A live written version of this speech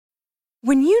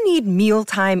When you need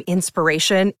mealtime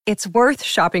inspiration, it's worth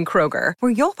shopping Kroger,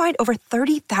 where you'll find over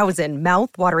 30,000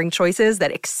 mouth-watering choices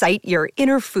that excite your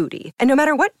inner foodie. And no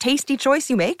matter what tasty choice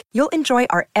you make, you'll enjoy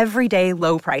our everyday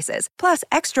low prices, plus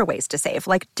extra ways to save,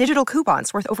 like digital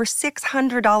coupons worth over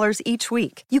 $600 each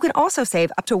week. You can also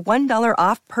save up to $1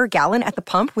 off per gallon at the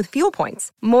pump with fuel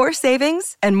points. More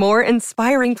savings and more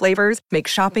inspiring flavors make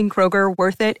shopping Kroger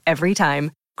worth it every time.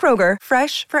 Kroger,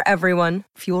 fresh for everyone.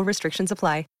 Fuel restrictions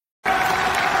apply.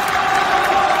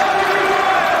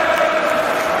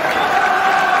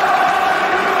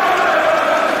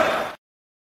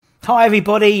 Hi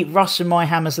everybody, Russ from My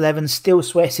Hammers 11, still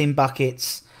sweating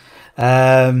buckets.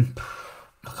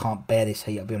 I can't bear this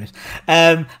heat, I'll be honest.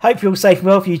 Hope you're all safe and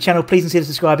well for your channel. Please consider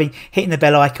subscribing, hitting the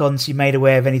bell icon so you're made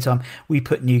aware of any time we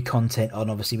put new content on.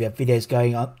 Obviously, we have videos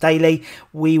going up daily.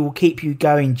 We will keep you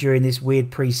going during this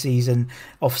weird pre-season,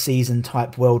 off-season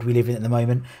type world we live in at the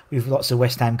moment. We have lots of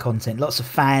West Ham content, lots of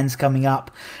fans coming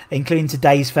up, including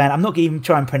today's fan. I'm not going to even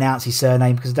try and pronounce his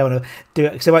surname because I don't want to do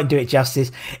it, because I won't do it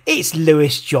justice. It's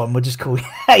Lewis John. We'll just call you.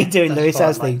 How you doing, Lewis?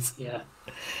 How's things? Yeah.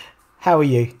 How are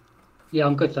you? Yeah,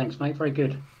 I'm good, thanks, mate. Very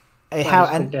good.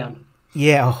 Down.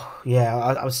 Yeah,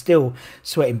 I was still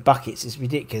sweating buckets. It's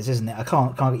ridiculous, isn't it? I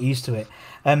can't get used to it.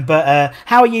 But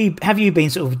how are you? Have you been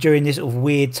sort of during this sort of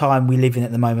weird time we live in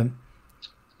at the moment?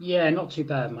 Yeah, not too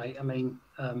bad, mate. I mean,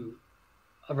 I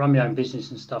run my own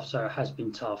business and stuff, so it has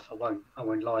been tough. I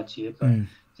won't lie to you, but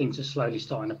things are slowly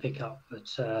starting to pick up.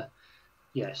 But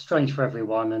yeah, strange for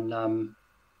everyone, and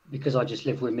because I just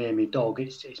live with me and my dog,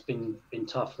 it's been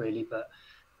tough, really. But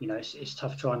you know, it's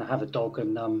tough trying to have a dog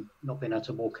and not being able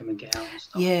to walk him and get out and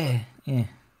stuff. Yeah.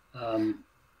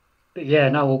 But yeah,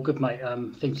 no, all good, mate.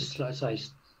 Things are, like I say,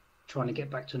 trying to get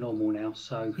back to normal now.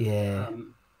 So yeah,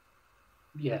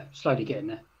 slowly getting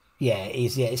there. Yeah, it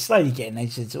is. Yeah, it's slowly getting there.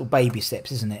 It's sort of baby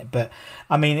steps, isn't it? But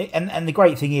I mean, and the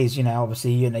great thing is, you know,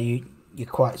 obviously, you know, you're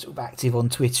quite sort of active on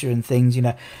Twitter and things, you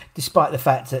know, despite the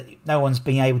fact that no one's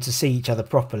been able to see each other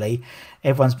properly,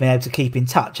 everyone's been able to keep in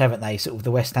touch, haven't they? Sort of the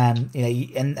West Ham, you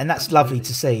know, and that's Absolutely. lovely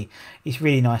to see. It's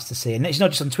really nice to see. And it's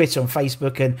not just on Twitter, on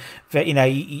Facebook, and, you know,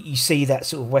 you see that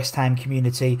sort of West Ham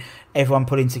community, everyone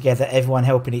pulling together, everyone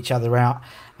helping each other out.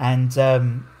 And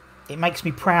it makes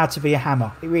me proud to be a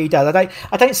Hammer. It really does.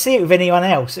 I don't see it with anyone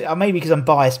else. Maybe because I'm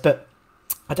biased, but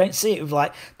I don't see it with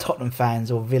like Tottenham fans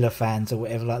or Villa fans or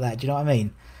whatever like that. Do you know what I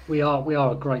mean? We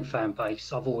are a great fan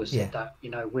base. I've always said that. You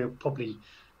know, we're probably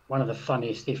one of the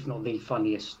funniest, if not the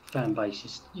funniest fan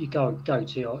bases. You go to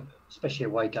your, especially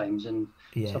away games, and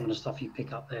some of the stuff you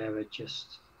pick up there are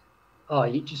just,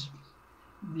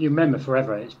 you remember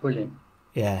forever. It's brilliant.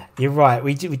 Yeah, you're right.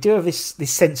 We do have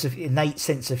this innate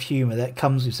sense of humour that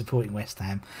comes with supporting West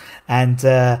Ham, and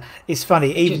it's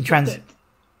funny.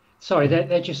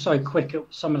 They're just so quick at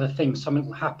some of the things. Something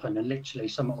will happen, and literally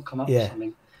someone will come up with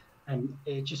something. And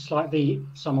it just like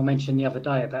someone mentioned the other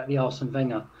day about the Arsene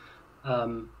Wenger,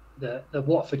 the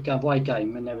Watford away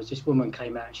game, and there was this woman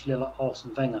came out and she looked like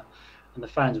Arsene Wenger, and the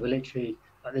fans were literally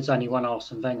like, "There's only one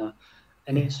Arsene Wenger,"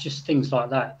 and it's just things like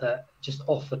that just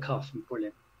off the cuff and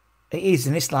brilliant. It is,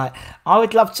 and it's like, I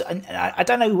would love to, and I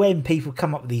don't know when people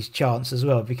come up with these chants as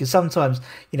well, because sometimes,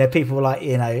 you know, people are like,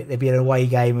 you know, there'd be an away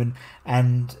game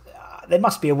and there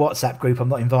must be a WhatsApp group I'm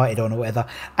not invited on or whatever,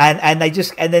 and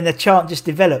then the chant just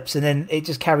develops, and then it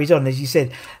just carries on, as you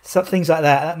said, things like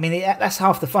that. I mean, that's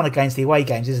half the fun of going to the away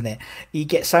games, isn't it? You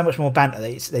get so much more banter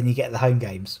than you get at the home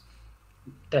games.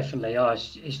 Definitely,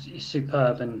 it's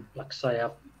superb, and like I say,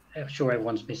 I'm sure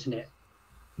everyone's missing it.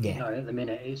 Yeah, you know, at the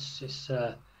minute, it's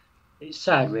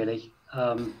sad, really,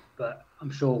 but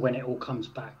I'm sure when it all comes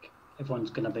back, everyone's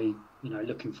going to be, you know,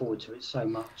 looking forward to it so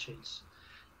much. It's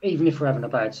even if we're having a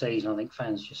bad season, I think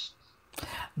fans just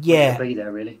want to be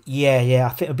there, really. Yeah. I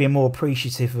think it'll be more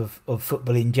appreciative of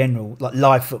football in general, like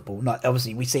live football. Like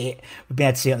obviously we've been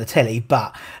able to see it on the telly,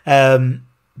 but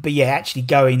yeah, actually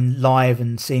going live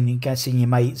and seeing your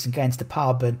mates and going to the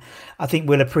pub, and I think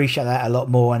we'll appreciate that a lot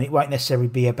more. And it won't necessarily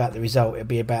be about the result; it'll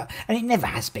be about, and it never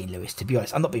has been, Lewis. To be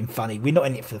honest, I'm not being funny. We're not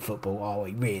in it for the football, are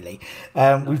we? Really?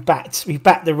 We've backed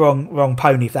the wrong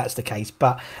pony if that's the case.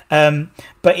 But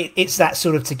it's that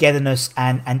sort of togetherness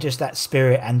and just that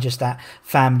spirit and just that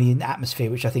family and atmosphere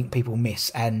which I think people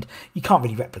miss, and you can't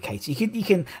really replicate it. You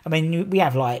can. I mean, we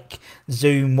have like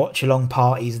Zoom watch along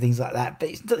parties and things like that, but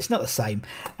it's not the same.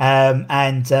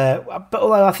 But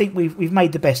although I think we've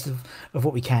made the best of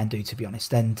what we can do, to be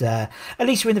honest, and at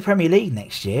least we're in the Premier League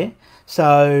next year,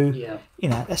 so you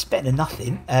know, that's better than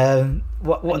nothing.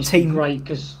 What team? Great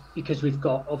because we've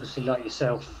got, obviously, like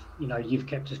yourself, you know, you've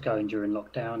kept us going during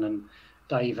lockdown, and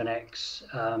Dave and X,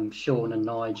 Sean and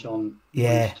Nige on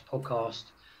the podcast.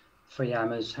 Free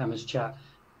Hammers Chat.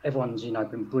 Everyone's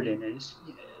been brilliant.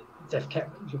 They've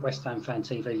kept West Ham Fan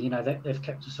TV. They've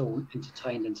kept us all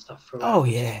entertained and stuff throughout.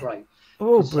 Which is great.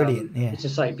 Oh, brilliant! It's to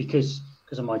say because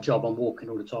of my job, I'm walking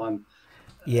all the time.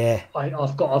 Yeah,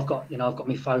 I've got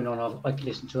my phone on. I can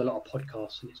listen to a lot of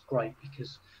podcasts, and it's great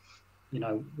because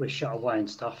we're shut away and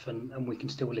stuff, and we can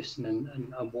still listen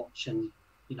and watch and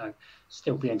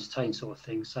still be entertained, sort of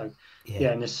thing. So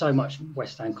and there's so much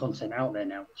West Ham content out there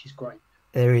now, which is great.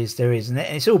 There is, and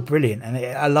it's all brilliant, and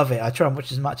I love it. I try and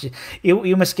watch as much.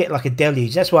 You must get like a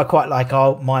deluge. That's why I quite like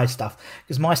my stuff,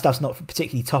 because my stuff's not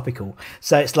particularly topical.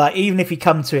 So it's like, even if you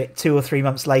come to it 2 or 3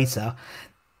 months later,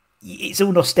 it's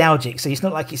all nostalgic. So it's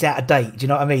not like it's out of date. Do you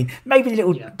know what I mean? Maybe a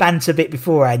little banter bit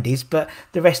before Andy's, but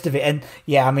the rest of it. And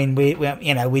I mean,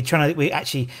 we're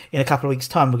actually in a couple of weeks'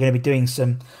 time, we're going to be doing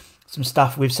some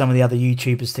stuff with some of the other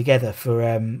YouTubers together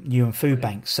for New Food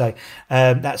Banks. So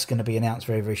that's going to be announced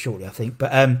very, very shortly, I think.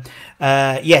 But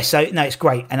so no, it's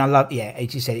great. And I love,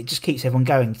 as you said, it just keeps everyone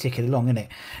going, ticking along, isn't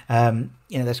it?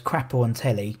 There's crap on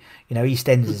telly,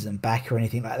 EastEnders isn't back or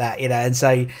anything like that, and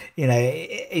so,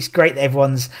 it's great that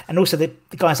everyone's, and also the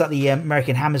guys like the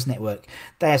American Hammers Network,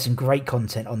 they have some great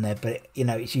content on there, but,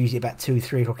 it's usually about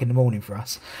 2-3 o'clock in the morning for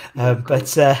us.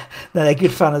 But no, they're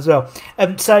good fun as well.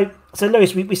 So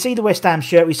Lewis, we see the West Ham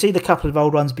shirt, we see the couple of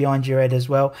old ones behind your head as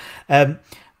well.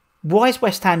 Why is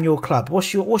West Ham your club?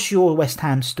 What's your West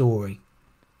Ham story?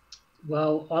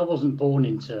 Well, I wasn't born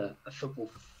into a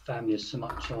football family so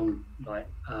much on my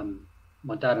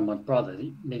dad and my brother.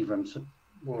 Neither of them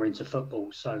were into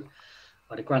football. So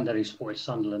I had a granddad who supported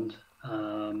Sunderland,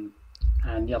 and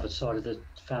the other side of the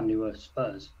family were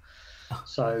Spurs.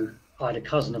 So I had a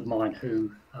cousin of mine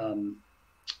who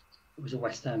was a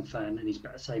West Ham fan, and he's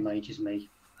about the same age as me.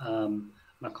 And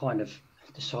I kind of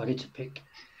decided to pick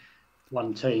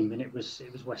one team, and it was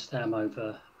West Ham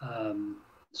over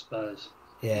Spurs.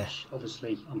 Yeah, which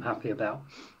obviously I'm happy about.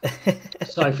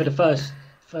 So for the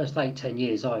first 8-10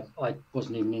 years, I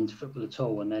wasn't even into football at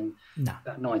all, and then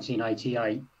about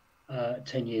 1988,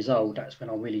 10 years old, that's when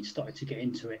I really started to get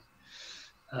into it.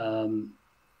 And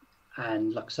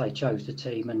like I say, chose the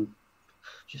team and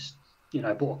just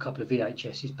bought a couple of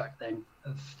VHSs back then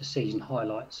of the season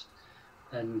highlights,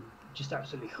 and just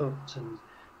absolutely hooked. And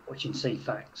watching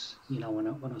CFAX,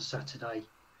 on a Saturday.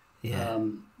 Yeah.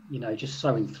 Just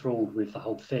so enthralled with the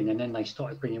whole thing. And then they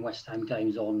started bringing West Ham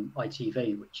games on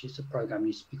ITV, which is a programme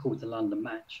used to be called the London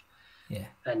Match. Yeah.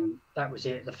 And that was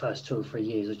it. The first 2 or 3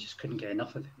 years, I just couldn't get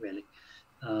enough of it, really.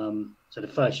 So the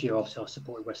first year, obviously, I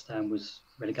supported West Ham was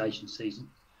relegation season.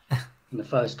 And the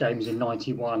first game was in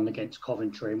 91 against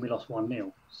Coventry, and we lost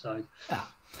 1-0. So,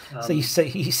 so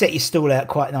you set your stall out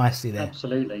quite nicely there.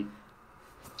 Absolutely.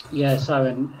 Yeah, so,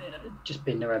 and just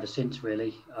been there ever since,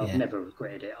 really. I've never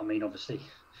regretted it. I mean, obviously,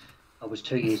 I was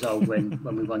 2 years old when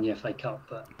we won the FA Cup,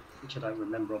 which I don't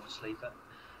remember, obviously. But,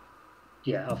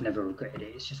 yeah, I've never regretted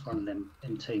it. It's just one of them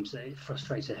teams that it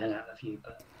frustrates the hell out of you.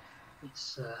 But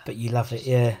it's... but you love it,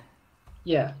 yeah.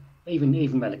 Yeah,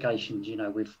 even relegations,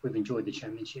 we've enjoyed the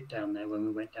Championship down there when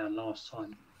we went down last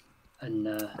time. And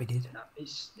we did.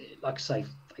 It's, like I say,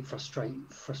 they frustrate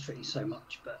you so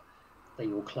much, but they're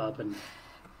your club, and...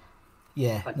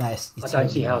 Yeah, I don't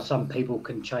see how some people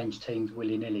can change teams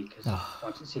willy-nilly, because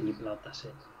once it's in your blood, that's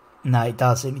it. No, it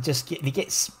does. It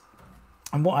gets.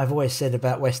 And what I've always said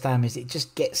about West Ham is it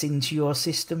just gets into your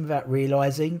system without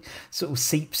realising, sort of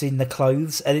seeps in the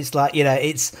clothes, and it's like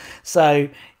it's so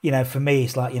for me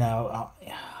it's like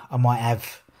I might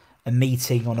have a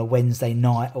meeting on a Wednesday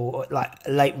night or like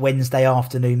a late Wednesday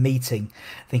afternoon meeting,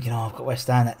 thinking, I've got West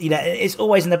Ham. It's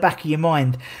always in the back of your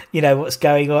mind, what's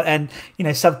going on.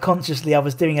 And, subconsciously I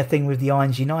was doing a thing with the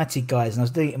Irons United guys, and I was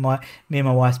doing it in me and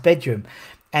my wife's bedroom.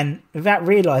 And without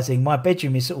realising, my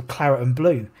bedroom is sort of claret and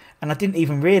blue. And I didn't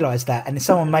even realise that. And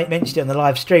someone mentioned it on the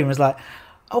live stream, was like,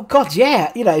 oh God,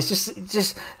 yeah, it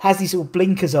just has these sort of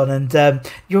blinkers on. And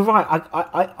you're right,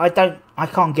 I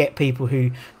can't get people who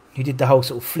did the whole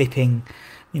sort of flipping,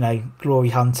 glory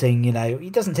hunting.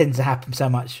 It doesn't tend to happen so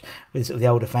much with sort of the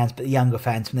older fans, but the younger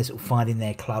fans, when they're sort of finding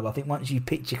their club, I think once you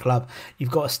pick your club,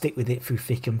 you've got to stick with it through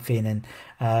thick and thin.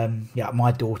 And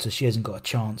my daughter, she hasn't got a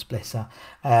chance, bless her.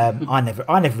 I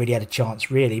never really had a chance,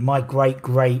 really. My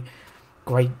great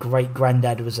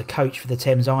granddad was a coach for the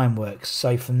Thames Ironworks,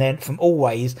 so from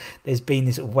always there's been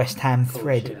this sort of West Ham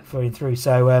thread flowing through.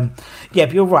 So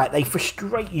but you're right, they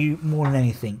frustrate you more than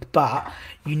anything. But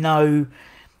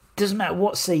doesn't matter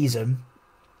what season,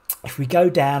 if we go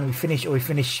down, we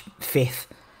finish fifth,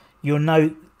 you'll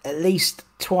know at least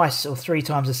twice or 3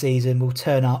 times a season we'll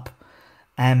turn up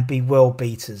and be world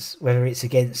beaters, whether it's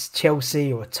against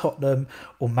Chelsea or Tottenham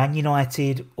or Man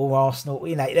United or Arsenal.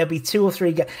 There'll be 2 or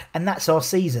 3 and that's our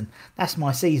season. That's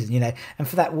my season, And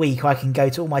for that week, I can go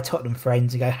to all my Tottenham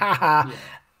friends and go, ha ha. Yeah.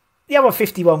 The other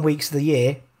 51 weeks of the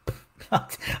year, I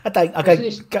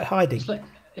go hiding.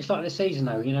 It's like the season,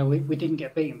 though. We didn't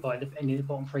get beaten by any of the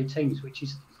bottom 3 teams, which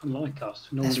is unlike us.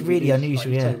 Normally that's really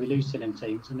unusual, yeah. We lose to them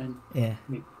teams and then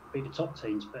we beat the top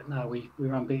teams, but no, we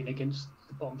were unbeaten against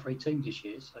the bottom 3 teams this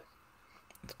year. So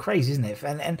it's crazy, isn't it?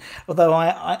 And although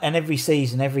I every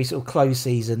season, every sort of close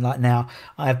season, like now,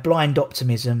 I have blind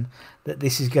optimism that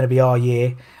this is going to be our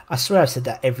year. I swear I've said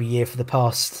that every year for the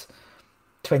past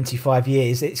 25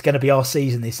 years. It's going to be our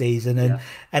season this season,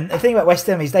 and the thing about West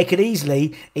Ham is they could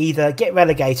easily either get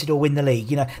relegated or win the league.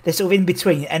 They're sort of in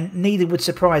between, and neither would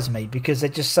surprise me because they're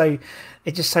just so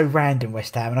random,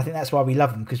 West Ham, and I think that's why we love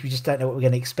them, because we just don't know what we're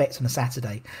going to expect on a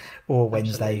Saturday or a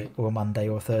Wednesday or a Monday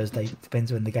or a Thursday.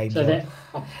 Depends when the games are.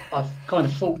 I've kind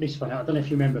of thought this one out. I don't know if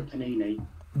you remember Panini.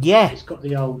 Yeah, it's got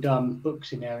the old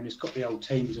books in there, and it's got the old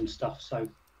teams and stuff. So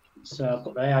I've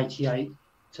got the 88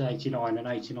 to 89 and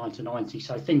 89 to 90.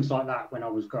 So things like that when I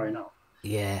was growing up.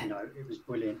 Yeah. It was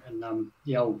brilliant. And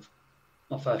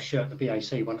my first shirt, the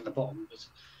BAC one at the bottom, was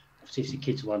obviously it's a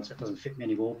kids one, so it doesn't fit me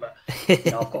anymore. But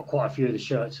I've got quite a few of the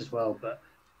shirts as well. But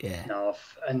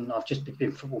I've just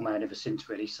been football man ever since,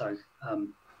 really. So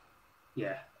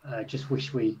just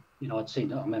wish we, I'd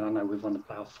seen. I know we've won the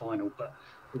playoff final, but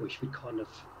I wish we kind of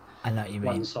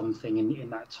won something in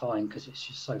that time, because it's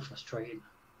just so frustrating.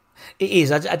 It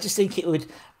is. I just think it would,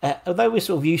 although we're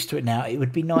sort of used to it now, it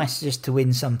would be nice just to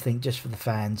win something just for the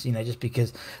fans, just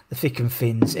because the thick and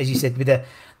thins, as you said, with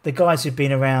the guys who've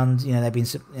been around,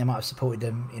 they might have supported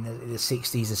them in the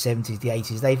 60s, the 70s, the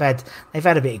 80s. They've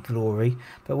had a bit of glory,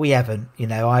 but we haven't. We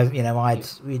had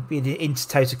the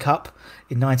Intertoto Cup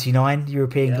in '99,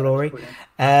 European glory,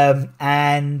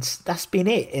 and that's been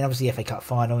it. And obviously the FA Cup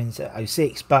final in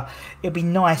 '06, but it'd be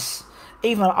nice.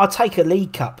 Even I'll take a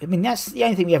League Cup. I mean, that's the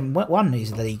only thing we haven't won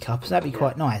is the League Cup, so that'd be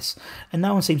quite nice. And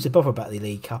no one seems to bother about the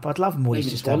League Cup. I'd love them all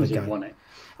just to have a go. Won it.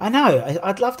 I know.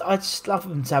 I'd just love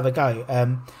them to have a go.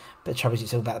 But the trouble is,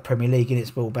 it's all about the Premier League, and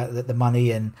it's all about the money,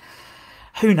 and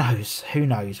who knows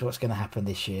what's going to happen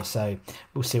this year. So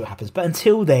we'll see what happens. But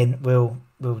until then, we'll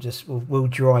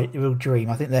dream.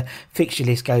 I think the fixture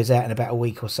list goes out in about a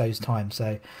week or so's time.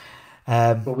 So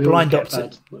blind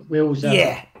option. We always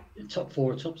top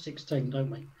 4 or top 16,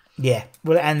 don't we? Yeah,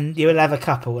 well, and you'll have a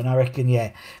couple, and I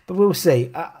reckon, but we'll see.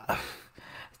 The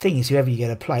thing is, whoever you're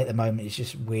going to play at the moment is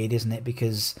just weird, isn't it?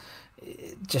 Because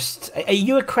are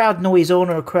you a crowd noise on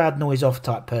or a crowd noise off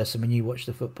type person when you watch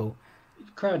the football?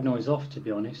 Crowd noise off, to be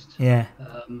honest. Yeah.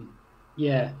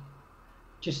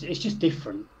 It's just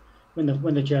different when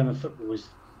the German football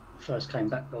first came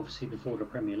back, obviously before the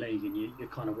Premier League, and you're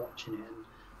kind of watching it. And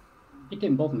it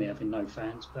didn't bother me having no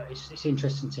fans, but it's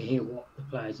interesting to hear what the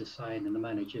players are saying and the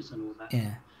managers and all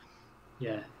that.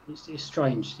 It's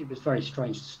strange. It was very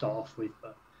strange to start off with,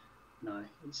 but no,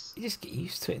 you just get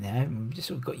used to it now. We've just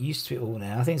sort of got used to it all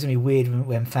now. I think it's gonna be weird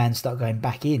when fans start going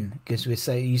back in, because we're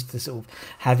so used to sort of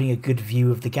having a good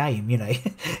view of the game,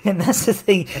 and that's the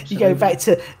thing. Absolutely. You go back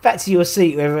to your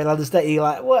seat where everyone understands. You're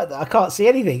like, what? I can't see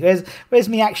anything. Where's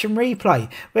my action replay?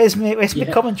 Where's my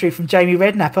commentary from Jamie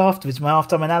Redknapp afterwards? My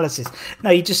halftime analysis.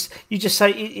 No, you just so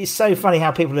it's so funny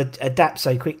how people adapt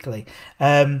so quickly.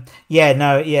 Crowd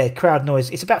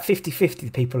noise. It's about 50-50 the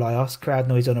people I ask, crowd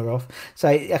noise on or off. So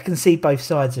I can see both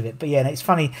sides of it. But it's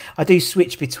funny. I do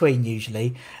switch between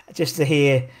usually just to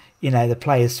hear, the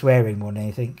players swearing more than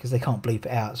anything, because they can't bleep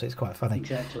it out, so it's quite funny.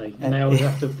 Exactly. And they always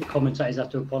the commentators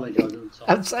have to apologise all the time.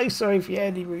 I'm so sorry if you hear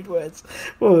any rude words.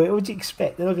 Well, what would you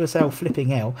expect? They're not going to say, "Oh, flipping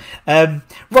hell."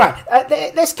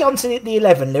 Let's get on to the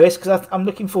 11, Lewis, because I'm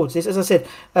looking forward to this. As I said,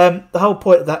 the whole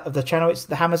point of the channel, it's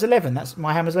the Hammers 11. That's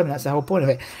my Hammers 11. That's the whole point of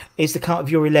it. Is the count of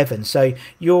your 11. So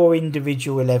your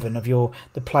individual 11 of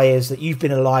the players that you've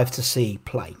been alive to see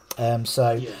play.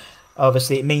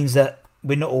 Obviously it means that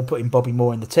we're not all putting Bobby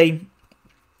Moore in the team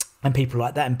and people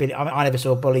like that. And Billy, I never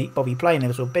saw Bobby play,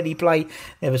 never saw Billy play,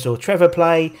 never saw Trevor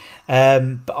play.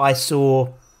 But I saw,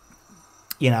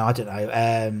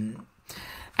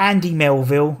 Andy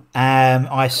Melville.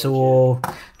 I saw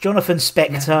Jonathan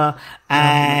Spector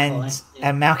and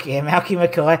Malky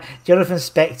Mackay, Jonathan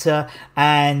Spector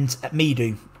and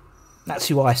Midu. That's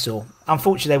who I saw.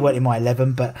 Unfortunately, they weren't in my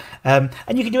 11, but and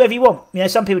you can do whatever you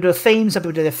want. Some people do a theme, some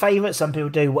people do their favourite, some people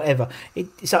do whatever.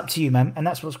 It's up to you, man, and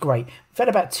that's what's great. We've had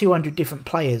about 200 different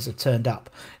players have turned up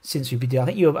since we've been doing. I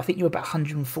think you were about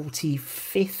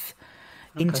 145th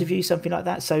interview, something like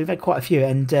that. So we've had quite a few,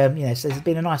 and so there's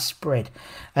been a nice spread.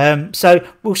 So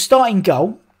we'll start in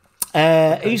goal.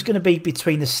 Who's going to be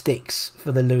between the sticks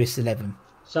for the Lewis 11?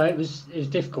 So it was a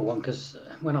difficult one because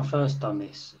when I first done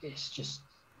this, it's just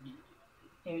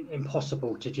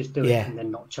impossible to just do it and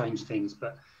then not change things.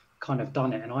 But kind of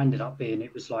done it, and I ended up being,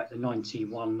 it was like the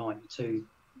 91, 92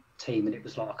 team, and it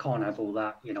was like, I can't have all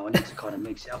that, I need to kind of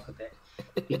mix it up a bit,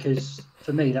 because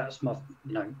for me that's my,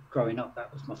 growing up,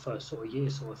 that was my first sort of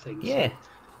year sort of thing.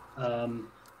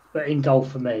 But in goal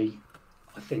for me,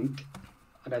 I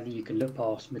don't think you can look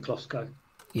past McCloskey.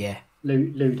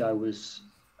 Ludo was,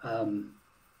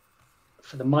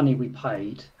 for the money we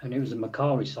paid, and it was a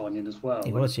Macari signing as well.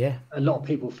 It was, yeah. A lot of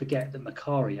people forget that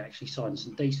Macari actually signed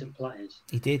some decent players.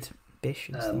 He did. Bish.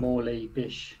 Morley,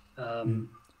 Bish,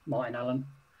 Martin Allen.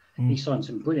 He signed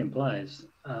some brilliant players.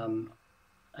 And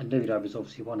Ludo was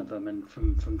obviously one of them. And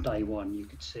from day one, you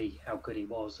could see how good he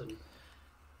was. And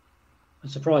I'm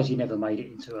surprised he never made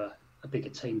it into a bigger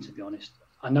team, to be honest.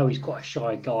 I know he's quite a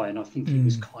shy guy, and I think he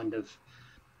was kind of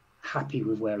happy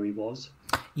with where he was.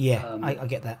 Yeah, I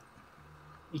get that.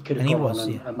 He could have gone on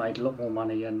and made a lot more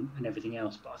money and everything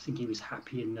else, but I think he was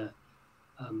happy in the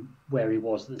where he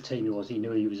was, the team he was. He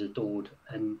knew he was adored,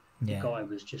 and the guy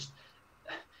was just.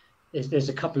 There's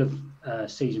a couple of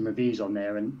season reviews on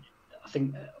there, and I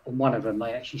think on one of them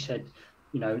they actually said,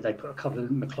 they put a couple of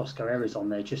McCloskey errors on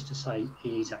there just to say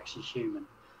he is actually human.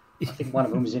 I think one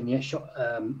of them was in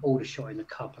the order shot in the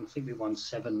cup, and I think we won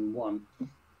 7-1.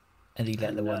 And he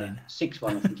let the one in.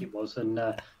 6-1, I think it was. And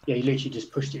he literally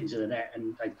just pushed it into the net,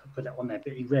 and they put that on there.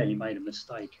 But he rarely made a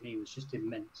mistake, and he was just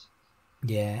immense.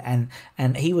 Yeah,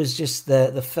 and he was just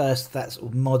the first that sort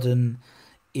of modern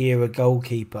era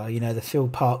goalkeeper. The Phil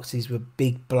Parkses were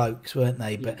big blokes, weren't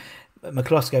they? Yeah. But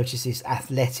McCloskey was just this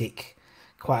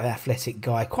quite an athletic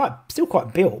guy, still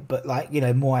quite built, but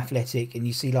more athletic. And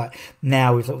you see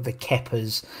now with sort of the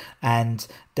Keppers and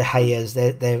De Gea's,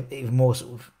 they're even more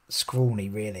sort of scrawny,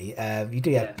 really. You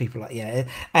do have people like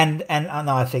and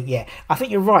I think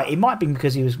you're right. It might be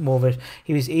because he was more of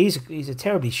he's a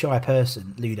terribly shy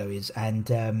person, Ludo is, and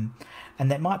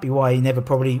that might be why he never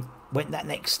probably went that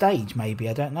next stage. Maybe,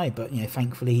 I don't know, but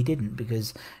thankfully he didn't,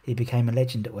 because he became a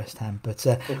legend at West Ham. But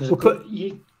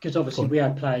because obviously we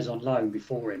had players on loan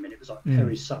before him, and it was like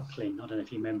Perry Suckling. I don't know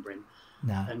if you remember him.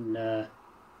 No.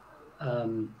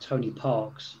 And Tony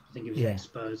Parks, I think he was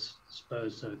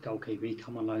Spurs goalkeeper. He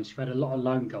come on loan. So we had a lot of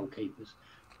loan goalkeepers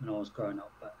when I was growing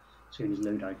up. But as soon as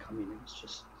Ludo came in, it was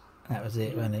just that was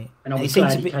it, wasn't it? And I was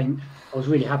glad he came. I was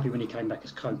really happy when he came back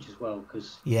as coach as well,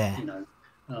 because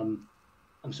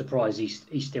I'm surprised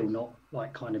he's still not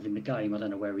kind of in the game. I don't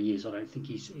know where he is. I don't think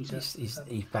he's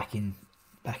back in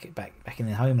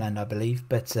the homeland, I believe.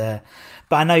 But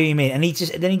I know what you mean. And he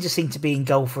just seemed to be in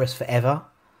goal for us forever.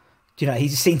 He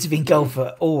just seemed to be in goal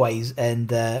for always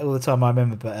and all the time, I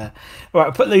remember. But right,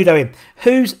 I'll put Ludo in.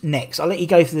 Who's next? I'll let you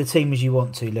go through the team as you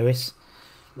want to, Lewis.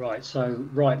 Right, so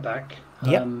right back.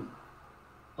 Yep.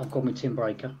 I've got my Tim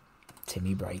Breaker.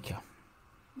 Timmy Breaker.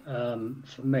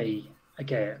 For me,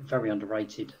 again, very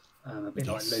underrated. A bit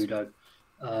like Ludo.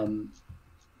 And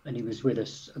he was with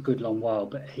us a good long while,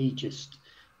 but he just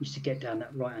used to get down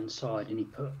that right-hand side, and he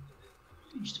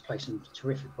used to play some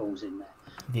terrific balls in there.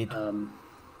 He did.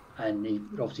 And he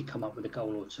would obviously come up with a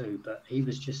goal or two, but he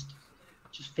was just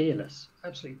fearless,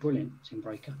 absolutely brilliant, Tim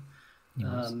Breaker.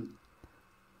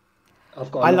 I've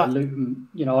got a lot of Luton.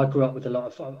 I grew up with a lot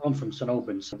of. I'm from St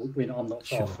Albans, so I'm not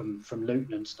far from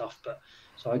Luton and stuff. But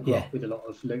so I grew up with a lot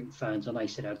of Luton fans, and they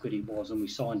said how good he was, and we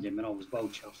signed him, and I was well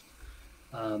chuffed.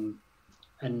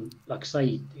 And like I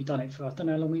say, he done it for, I don't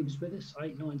know how long he was with us,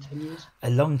 8, 9, 10 years.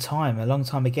 A long time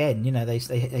again.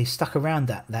 They stuck around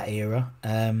that era.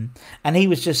 And he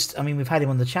was just, we've had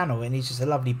him on the channel, and he's just a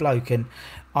lovely bloke. And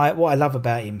what I love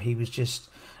about him, he was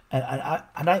just,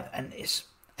 and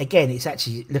it's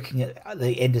actually looking at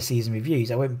the end of season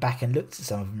reviews. I went back and looked at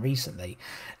some of them recently,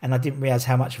 and I didn't realise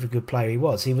how much of a good player he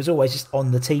was. He was always just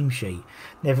on the team sheet.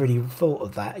 Never really thought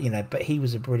of that, but he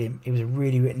was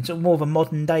really sort of more of a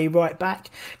modern day right back,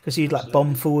 because he'd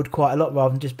bomb forward quite a lot rather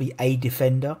than just be a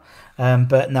defender.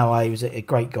 But no, he was a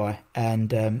great guy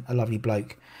and a lovely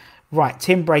bloke. Right,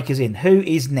 Tim Breaker's in. Who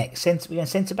is next? We're going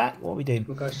centre back? What are we doing?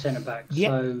 We'll go centre back.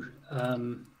 Yep. So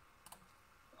I'm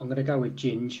going to go with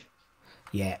Ginge.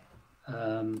 Yeah.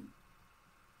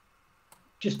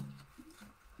 Just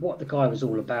what the guy was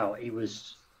all about.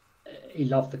 He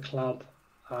loved the club.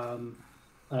 And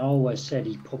I always said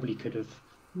he probably could have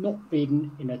not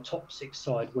been in a top 6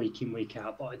 side week in, week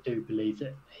out, but I do believe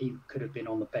that he could have been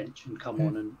on the bench and come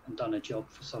on and done a job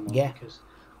for someone, because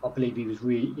I believe he was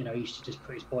really, he used to just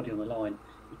put his body on the line.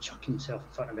 He'd chuck himself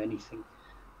in front of anything.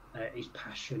 His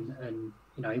passion, and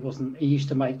he used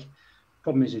to make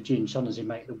problem is with Ginge, sometimes he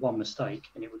make the one mistake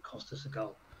and it would cost us a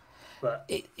goal. But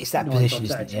it's that position,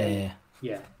 isn't it? 10,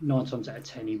 yeah. 9 times out of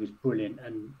 10 he was brilliant,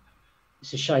 and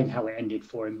it's a shame how it ended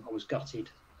for him. I was gutted.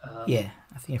 I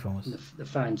think everyone was. The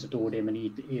fans adored him, and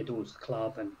he adores the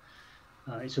club, and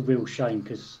it's a real shame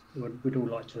because we'd all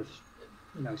like to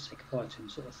have, say goodbye to him,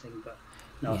 sort of thing. But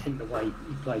no, I think the way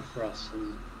he played for us,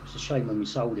 and it's a shame when we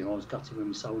sold him. I was gutted when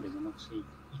we sold him, and obviously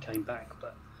he came back.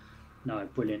 But no,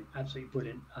 brilliant, absolutely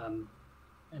brilliant.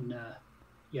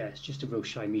 It's just a real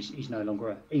shame he's no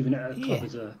longer even at a club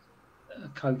as a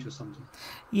coach or something.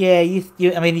 Yeah,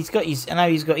 I mean, he's got his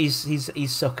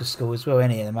soccer school as well,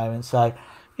 isn't he, at the moment? So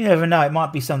you never know. It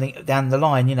might be something down the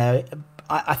line.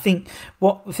 I think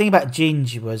the thing about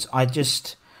Ginge was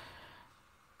and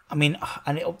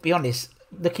I'll be honest,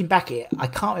 looking back at it, I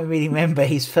can't really remember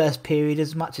his first period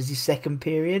as much as his second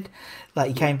period. Like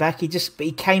he came back,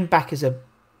 he came back as a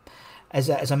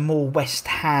more West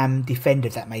Ham defender,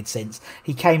 if that made sense.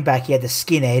 He came back, he had the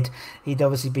skinhead. He'd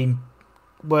obviously been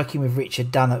working with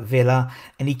Richard Dunn at Villa,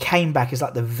 and he came back as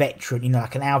like the veteran,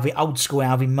 like an old school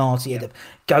Alvin Marty. He had a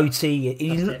goatee,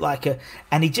 he looked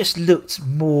and he just looked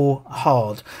more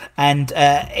hard, and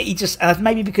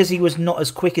maybe because he was not as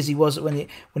quick as he was when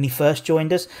he first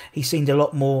joined us, he seemed a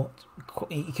lot more.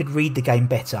 He could read the game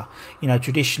better.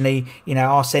 Traditionally,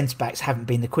 our centre backs haven't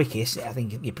been the quickest. I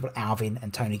think people like Alvin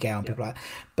and Tony Gale and people like that,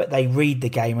 but they read the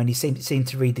game, and he seemed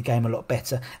to read the game a lot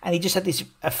better. And he just had this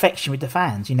affection with the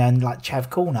fans, and like Chav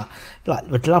Corner,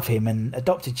 would love him, and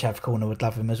adopted Chav Corner would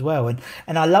love him as well.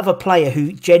 And I love a player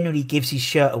who genuinely gives his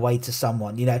shirt away to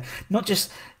someone, not just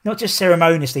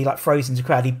ceremoniously like throws into the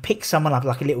crowd. He picks someone up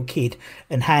like a little kid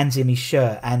and hands him his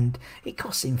shirt, and it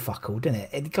costs him fuck all, doesn't it?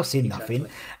 It costs him nothing,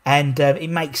 and it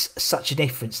makes such a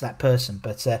difference to that person.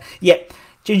 But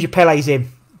Ginger Pele's in.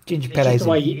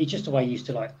 It's just the way he used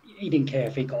to like. He didn't care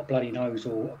if he got a bloody nose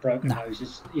or a broken nose.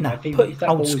 If that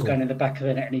ball was going in the back of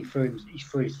the net and he threw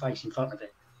his face in front of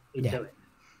it, he'd do it.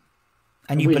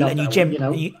 And we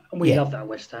love that at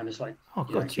West Ham. It's like,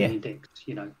 Jimmy Dix,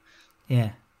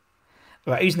 Yeah.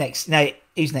 Right, who's next? No,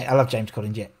 who's next? I love James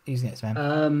Collins. Yeah, who's next,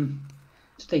 man?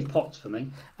 Steve Potts for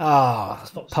me.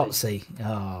 Potsy.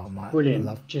 Oh my,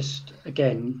 brilliant. Just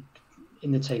again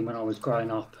in the team when I was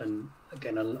growing up, and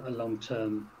again a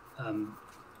long-term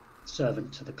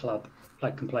servant to the club. I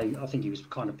think he was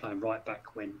kind of playing right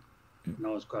back when I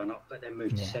was growing up, but then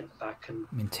moved to centre back, and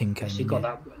he got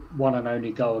that one and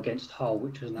only goal against Hull,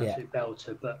 which was an absolute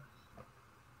belter. But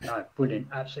no, brilliant,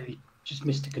 absolutely. Just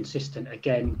Mr. Consistent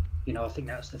again. I think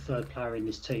that's the third player in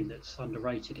this team that's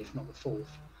underrated, if not the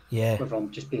fourth. Yeah. Whether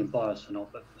I'm just being biased or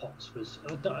not, but Potts was.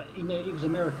 He was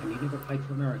American. He never played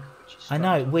for America, which is. I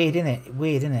know, weird,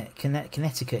 isn't it?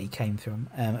 Connecticut he came from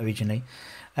originally,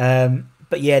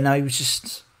 but yeah, no, he was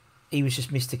just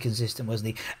Mr. Consistent,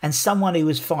 wasn't he? And someone who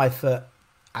was 5'8",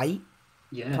 something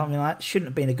like that, shouldn't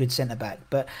have been a good centre back,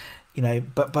 but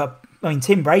but I mean,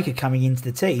 Tim Breaker coming into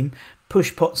the team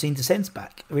pushed Potts into centre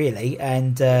back, really,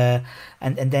 and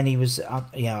then he was, I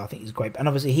think he was great. And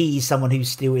obviously he's someone who's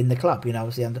still in the club,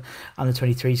 obviously under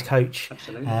 23's coach.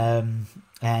 Absolutely.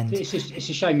 And it's a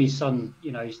shame his son,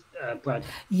 Brad.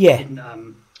 Yeah.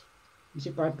 Is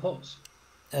it Brad Potts?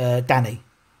 Danny.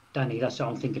 That's what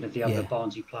I'm thinking of, the other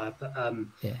Barnsley player. But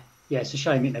it's a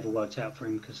shame it never worked out for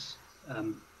him, because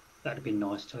that'd have been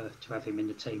nice to have him in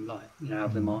the team, like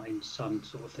Alvin Martin's son,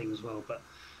 sort of thing as well. But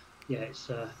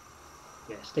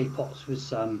Steve Potts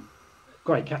was a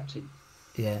great captain.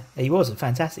 Yeah, he was a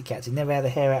fantastic captain. Never had a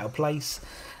hair out of place.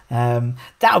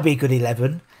 That'll be a good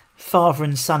 11. Father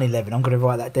and son 11. I'm going to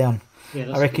write that down.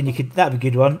 Yeah, I reckon you could. That'd be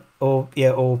a good one. Or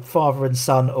father and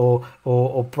son, or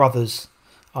brothers.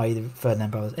 i.e. the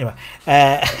Ferdinand brothers. Anyway,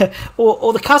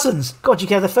 or the cousins. God, you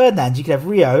could have the Ferdinands. You could have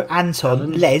Rio,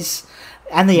 Anton, Les,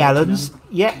 and the Allens.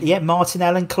 Yeah. Martin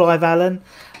Allen, Clive Allen.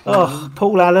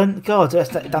 Paul Allen. God, that's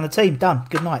done the team. Done.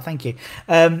 Good night. Thank you.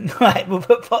 Right, we'll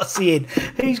put Potsy in.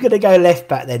 Who's going to go left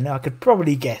back then? I could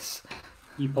probably guess.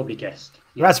 You probably guessed.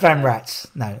 Razvan Rats.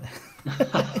 No.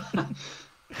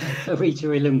 Rita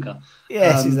Ilunga.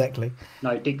 Yes, exactly.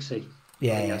 No, Dixie.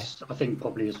 Yeah. I think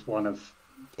probably is one of.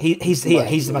 He's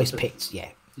the most picked. Yeah.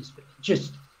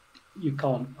 Just you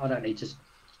can't. I don't need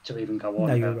to even go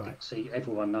on about right. Dixie.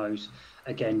 Everyone knows.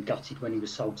 Again, gutted when he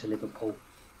was sold to Liverpool.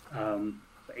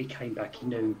 But he came back. He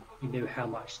knew how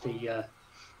much the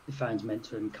fans meant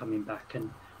to him coming back, and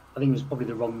I think it was probably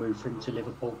the wrong move for him to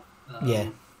Liverpool.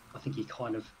 I think he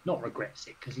kind of not regrets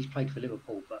it, because he's played for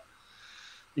Liverpool, but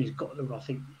he's got. I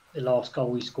think the last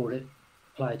goal he scored,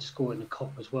 player to score in the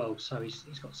Cop as well, so he's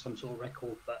got some sort of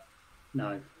record. But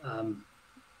no,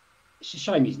 it's a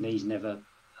shame his knees never.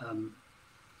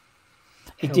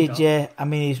 He held did, up. yeah. I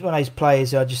mean, he's one of those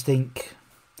players who I just think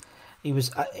he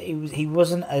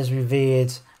wasn't as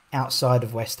revered outside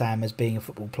of West Ham as being a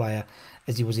football player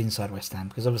as he was inside West Ham,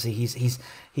 because obviously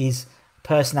his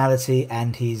personality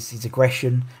and his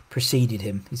aggression preceded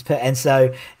him. And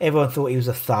so everyone thought he was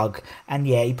a thug. And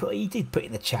yeah, he did put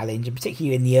in the challenge, and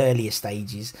particularly in the earlier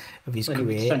stages of his career.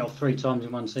 He was sent off 3 times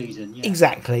in one season. Yeah.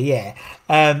 Exactly, yeah.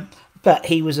 But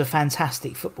he was a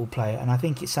fantastic football player, and I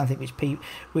think it's something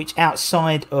which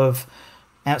outside of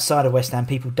West Ham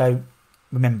people don't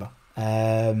remember.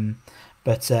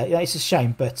 But it's a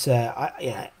shame. But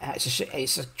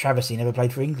it's a travesty. He never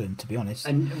played for England, to be honest.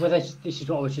 And this is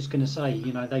what I was just going to say.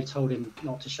 They told him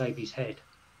not to shave his head,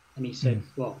 and he said,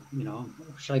 "Well, I'm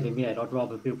shaving my head. I'd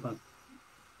rather build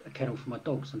a kennel for my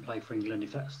dogs than play for England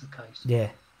if that's the case." Yeah,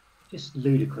 just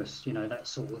ludicrous. That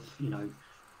sort of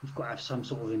you've got to have some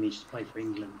sort of image to play for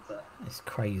England, but it's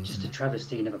crazy. Just a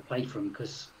travesty he never played for him,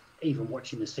 because even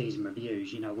watching the season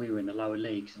reviews, we were in the lower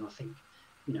leagues, and I think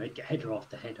he'd get header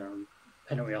after header and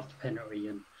penalty after penalty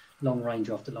and long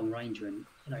ranger after long ranger, and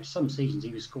some seasons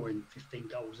he was scoring 15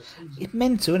 goals a season. It's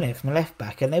mental, isn't it, from a left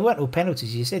back? And they weren't all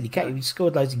penalties. You said he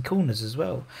scored loads in corners as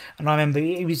well. And I remember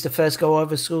it was the first goal I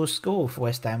ever saw score for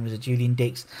West Ham was a Julian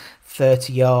Dix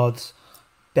 30 yards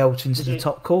belt into the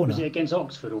top corner. Was it against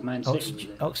Oxford or Man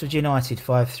City? Oxford United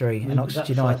 5-3, and Oxford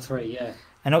United 5-3, yeah.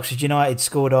 And Oxford United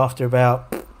scored after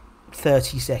about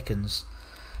 30 seconds.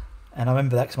 And I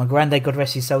remember that because my granddad, God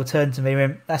rest his soul, turned to me and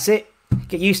went, "That's it.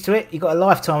 Get used to it. You've got a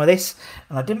lifetime of this."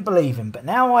 And I didn't believe him, but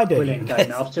now I do. Brilliant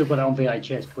game. I've still got it on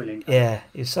VHS. Brilliant game. Yeah,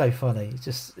 it was so funny. It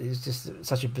was just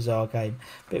such a bizarre game.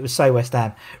 But it was so West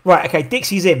Ham. Right, okay,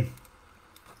 Dixie's in.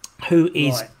 Who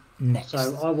is next?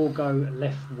 So I will go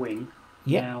left wing.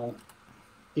 Yep. Now,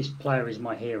 this player is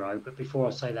my hero, but before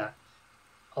I say that,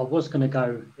 I was going to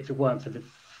go, if it weren't for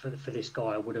this guy,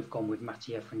 I would have gone with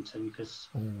Matty Etherington, because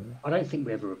I don't think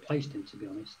we ever replaced him, to be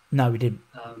honest. No, we didn't.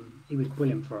 He was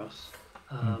brilliant for us.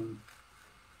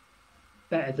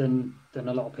 Better than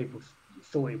a lot of people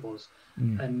thought he was.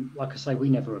 And like I say, we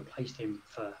never replaced him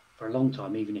for a long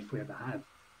time, even if we ever have.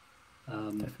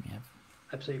 Definitely have.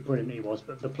 Absolutely brilliant he was.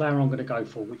 But the player I'm going to go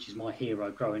for, which is my hero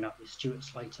growing up, is Stuart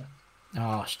Slater.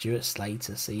 Oh, Stuart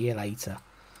Slater. See you later.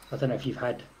 I don't know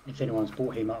if anyone's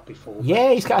brought him up before.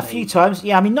 Yeah, he's got a few times.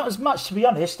 Yeah, I mean, not as much, to be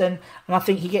honest. And I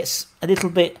think he gets a little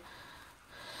bit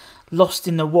lost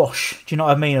in the wash. Do you know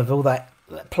what I mean? Of all that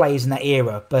players in that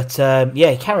era. But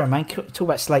yeah, carry on, man. Talk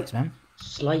about Slater, man.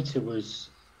 Slater was.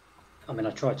 I mean,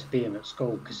 I tried to be him at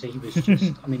school because he was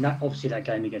just. I mean, obviously that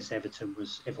game against Everton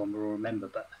was everyone will remember,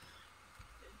 but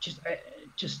just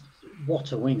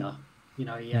what a winger. He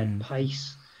had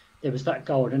pace. There was that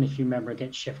goal, I don't know if you remember,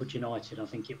 against Sheffield United, I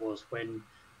think it was, when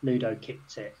Ludo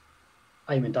kicked it.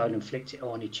 Eamon Dolan flicked it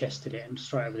on, he chested it and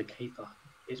straight over the keeper.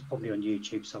 It's probably on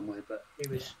YouTube somewhere, but it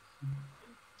was...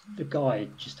 The guy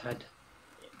just had...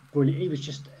 brilliant. He was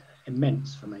just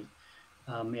immense for me.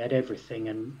 He had everything,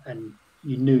 and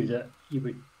you knew that you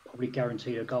would probably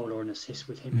guarantee a goal or an assist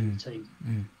with him in the team.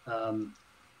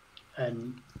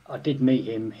 And I did meet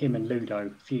him and Ludo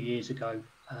a few years ago.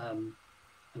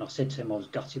 And I said to him, I was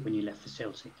gutted when you left for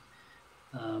Celtic.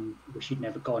 Wish you'd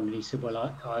never gone. And he said, well,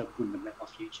 I wouldn't have met my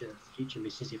future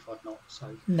missus if I'd not.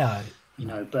 So, no,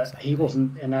 but exactly. He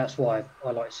wasn't, and that's why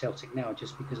I like Celtic now,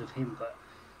 just because of him. But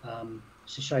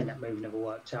it's a shame that move never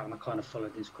worked out, and I kind of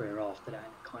followed his career after that,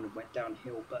 and it kind of went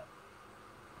downhill. But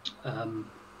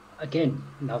again,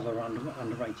 another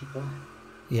underrated player.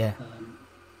 Yeah.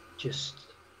 Just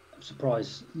I'm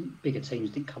surprised bigger teams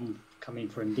didn't come in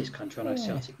for him in this country. I know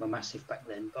Celtic were massive back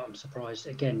then, but I'm surprised.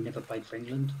 Again, never played for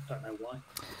England. Don't know why.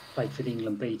 Played for the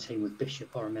England B team with Bishop,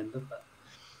 I remember. But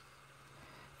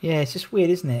yeah, it's just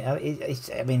weird, isn't it?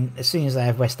 I mean, as soon as they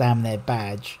have West Ham their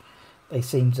badge, they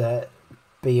seem to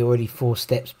be already 4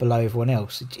 steps below everyone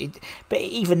else. But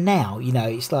even now,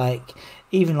 it's like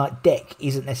even like Deck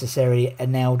isn't necessarily a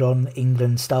nailed-on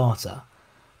England starter,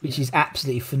 which is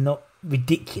absolutely not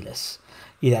ridiculous,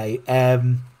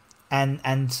 and.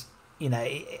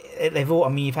 They've all. I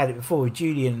mean, you've had it before with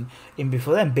Julian in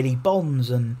before them, Billy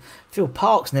Bonds, and Phil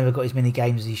Parkes never got as many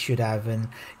games as he should have, and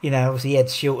obviously Ed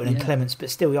Shilton and Clements, but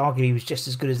still, arguably he was just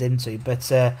as good as them two.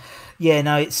 But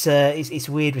it's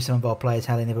weird with some of our players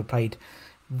how they never played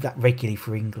that regularly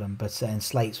for England. But and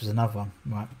Slates was another one,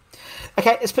 right?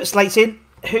 Okay, let's put Slates in.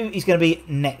 Who is going to be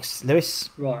next,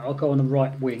 Lewis? Right, I'll go on the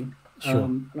right wing. Sure.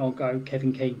 And I'll go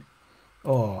Kevin Keane.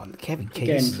 Oh, Kevin Keane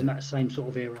again from that same sort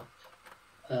of era.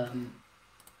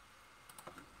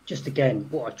 Just again,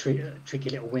 what a tricky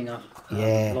little winger.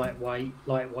 Lightweight,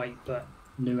 but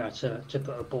knew how to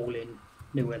put a ball in,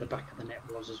 knew where the back of the net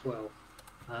was as well.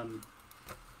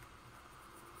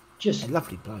 just a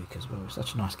lovely bloke as well.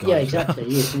 Such a nice guy. Yeah, exactly.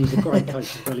 He is, and he's a great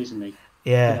coach as well, isn't he?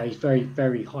 Yeah, you know, he's very,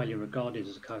 very highly regarded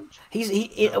as a coach.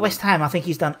 At West Ham. I think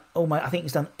he's done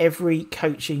every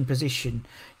coaching position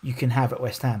you can have at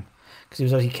West Ham, because he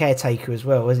was obviously caretaker as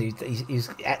well, wasn't he? He was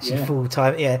actually full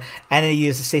time, and he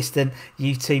was assistant,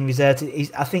 youth team reserve.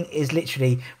 I think is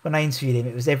literally, when I interviewed him,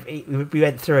 it was we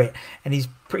went through it, and he's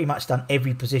pretty much done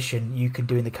every position you can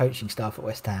do in the coaching staff at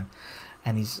West Ham,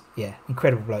 and he's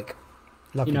incredible bloke,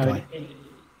 lovely guy.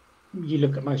 You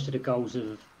look at most of the goals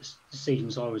of the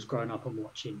seasons I was growing up and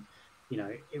watching, you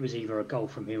know, it was either a goal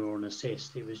from him or an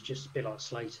assist. It was just a bit like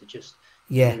Slater, just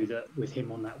knew that with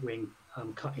him on that wing,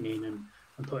 cutting in and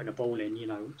putting a ball in, you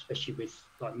know, especially with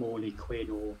like Morley, Quinn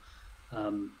or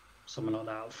someone like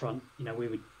that up front, you know, we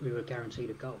were guaranteed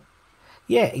a goal.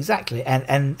 Yeah, exactly.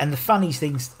 And the funny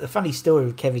story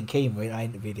with Kevin Keane when I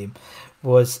interviewed him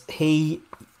was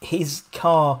his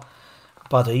car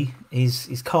buddy, his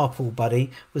carpool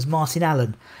buddy was Martin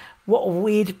Allen. What a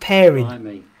weird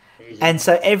pairing. And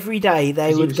so every day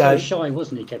they would go. So shy,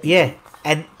 wasn't he, Kevin? Yeah,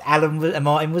 and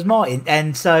Martin was Martin,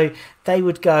 and so they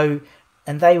would go,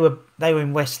 and they were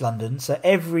in West London. So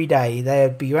every day they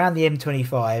would be around the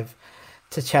M25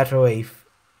 to Chadwell Heath,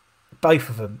 both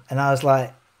of them. And I was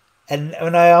like, and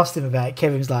when I asked him about it,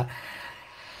 Kevin was like,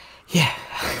 "Yeah."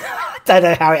 Don't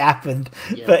know how it happened,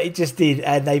 but it just did,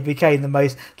 and they became the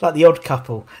most like the odd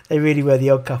couple. They really were the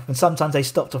odd couple, and sometimes they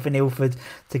stopped off in Ilford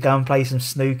to go and play some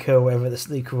snooker or whatever, the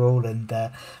snooker rule. And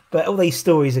but all these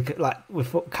stories are like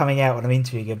with coming out when I'm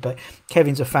interviewing him. But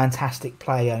Kevin's a fantastic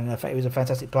player, and in fact, he was a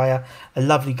fantastic player, a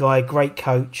lovely guy, great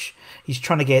coach. He's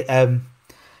trying to get.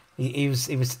 He was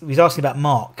asking about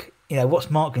Mark. You know, what's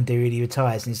Mark going to do when he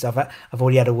retires and stuff. I've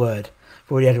already had a word.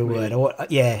 Really?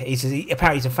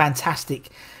 Apparently he's a fantastic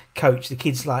coach. The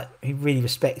kids he really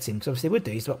respects him, because obviously they would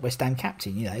do. He's like West Ham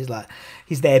captain, you know.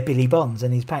 He's their Billy Bonds,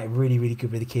 and he's apparently really, really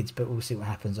good with the kids. But we'll see what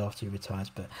happens after he retires.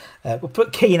 But we'll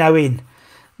put Keno in.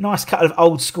 Nice couple of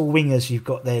old school wingers you've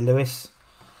got there, Lewis.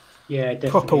 Yeah, definitely.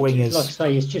 Proper wingers. Like I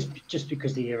say, it's just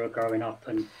because the era growing up,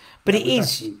 and but it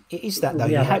is that though.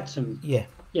 We had some. Yeah.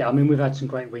 I mean, we've had some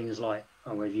great wingers like.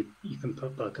 You can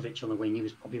put Berkovic on the wing. He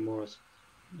was probably more as,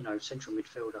 you know, central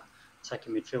midfielder,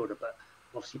 attacking midfielder, but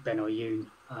obviously Ben Oyoun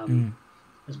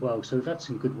as well. So we've had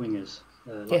some good wingers.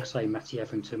 I say, Matty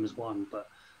Etherington was one, but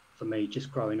for me,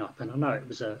 just growing up, and I know it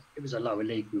was a lower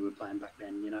league we were playing back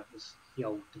then. You know, it was the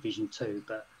old Division 2,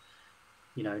 but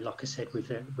you know, like I said, with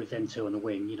them two on the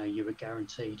wing, you know, you were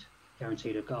guaranteed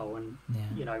a goal, and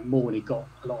you know, Morley got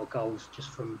a lot of goals just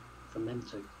from them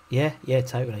two. Yeah,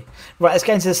 totally. Right, let's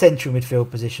get into the central midfield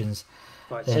positions.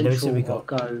 Right, central, I'll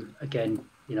go again.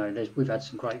 You know, we've had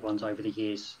some great ones over the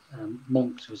years.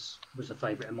 Monks was a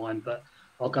favourite of mine, but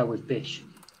I'll go with Bish.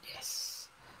 Yes,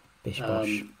 Bish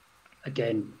Bosh.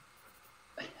 Again,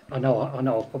 I know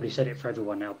I've probably said it for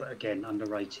everyone now, but again,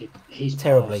 underrated. His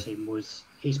passing,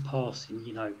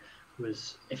 you know,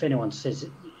 was, if anyone says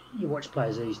it, you watch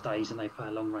players these days and they play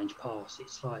a long range pass,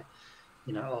 it's like,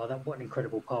 you know, what an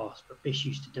incredible pass. But Bish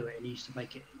used to do it, and he used to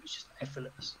make it. It was just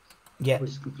effortless. Yeah, it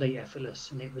was complete effortless,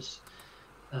 and it was,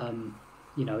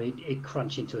 you know, he'd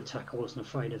crunch into attack. I wasn't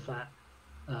afraid of that.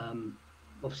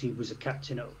 Obviously, he was a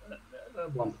captain at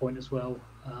one point as well.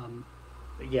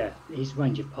 But yeah, his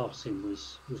range of passing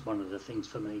was one of the things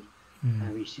for me.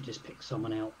 He used to just pick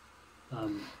someone out,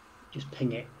 just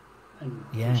ping it, and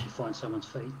actually find someone's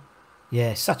feet.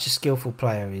 Yeah, such a skillful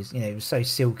player. He was so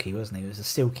silky, wasn't he? He was a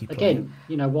silky player. Again,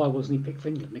 you know, why wasn't he picked for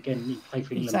England? Again, he played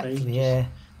for England. Exactly, yeah.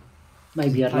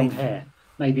 Maybe he had long hair.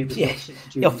 Maybe it was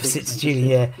the opposite to Julian.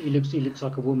 Yeah, he looks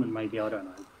like a woman. Maybe, I don't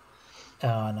know.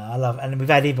 Oh no, I love it. And we've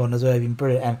had him on as well. He's been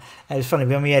brilliant. And it was funny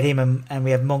when we had him and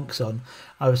we had Monks on.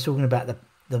 I was talking about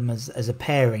them as a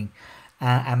pairing,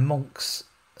 and Monks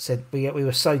said we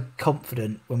were so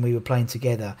confident when we were playing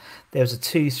together. There was a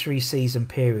 2-3 season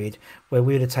period where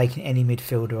we would have taken any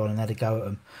midfielder on and had a go at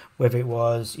them, whether it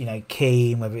was, you know,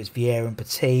 Keane, whether it's Vieira and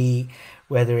Petit,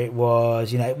 whether it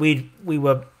was, you know, we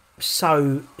were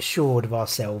so assured of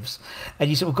ourselves, and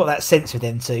you sort of got that sense with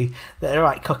them too, that they're a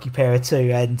right cocky pair of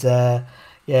two. And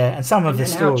and some of the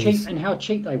stories, how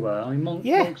cheap they were. I mean,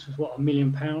 Monks was what, £1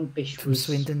 million. Bish from was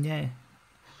Swindon. Yeah,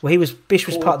 well, Bish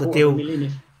was part of the deal.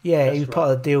 Yeah, he was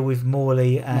part of the deal with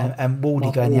Morley and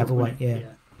Wardy going the other way. Yeah.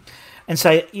 And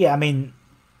so, I mean,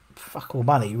 fuck all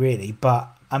money really, but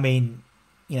I mean,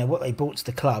 you know, what they brought to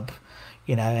the club,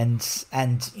 you know,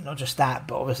 and not just that,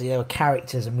 but obviously they were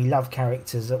characters, and we love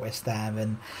characters at West Ham,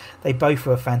 and they both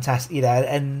were fantastic, you know.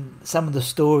 And some of the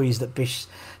stories that Bish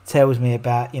tells me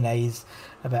about, you know,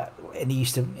 and he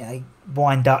used to, you know,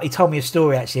 wind up. He told me a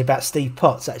story actually about Steve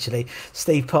Potts. Actually,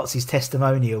 Steve Potts'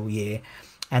 testimonial year.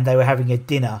 and they were having a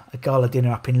gala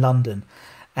dinner up in London,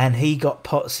 and he got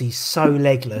Potsy so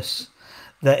legless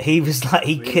that he was like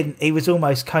he was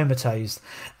almost comatose,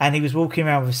 and he was walking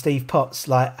around with Steve Potts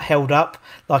like held up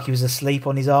like he was asleep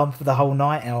on his arm for the whole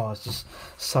night. Oh, it was just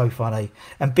so funny.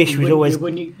 And Bish would always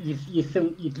you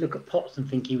think you'd look at Potts and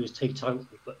think he was teetotal,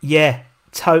 but yeah.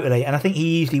 Totally, and I think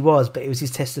he usually was, but it was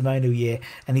his testimonial year,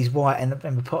 and his wife, and I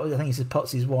think he said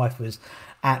Potts' wife was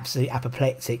absolutely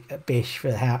apoplectic at Bish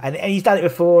for how, and he's done it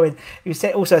before, and he was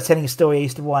also telling a story. He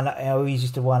used to wind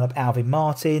up Alvin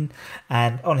Martin,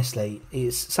 and honestly,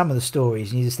 it's some of the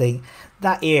stories, and you just think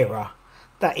that era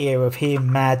of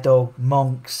him, Mad Dog,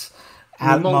 Monks,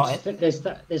 Martin. There's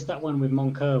that one with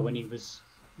Moncur when he was,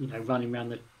 running around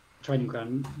the training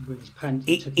ground with his pants.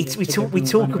 We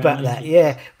talk about that.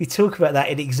 Yeah, we talk about that.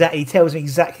 He tells me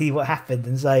exactly what happened,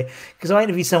 and so because I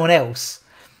interviewed someone else,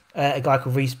 a guy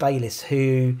called Reece Bayliss,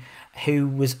 who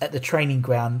was at the training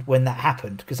ground when that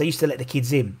happened, because they used to let the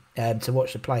kids in to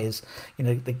watch the players.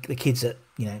 The kids that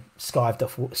skived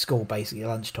off school basically at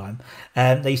lunchtime.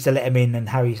 They used to let them in, and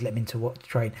Harry used to let them in to watch the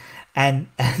train. And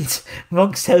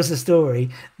Monks tells the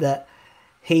story that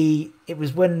it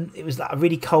was when it was like a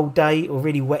really cold day or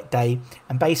really wet day,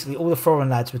 and basically all the foreign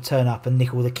lads would turn up and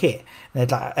nick all the kit. And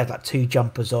they'd had like two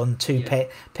jumpers on,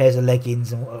 pairs of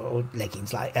leggings or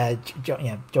leggings like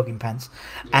jogging pants.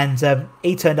 And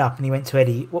he turned up and he went to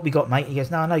Eddie, "What we got, mate?" He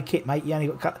goes, "No kit, mate. You only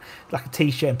got like a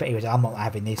t-shirt." But he was, "I'm not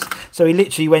having this." So he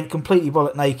literally went completely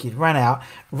bollock naked,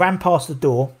 ran past the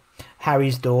door,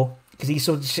 Harry's door.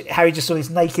 Because Harry just saw this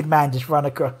naked man just run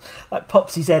across, like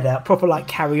pops his head out, proper like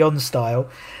Carry On style,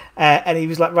 and he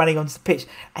was like running onto the pitch.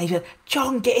 And he said,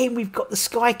 "John, get in! We've got the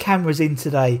Sky cameras in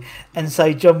today." And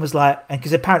so John was like, and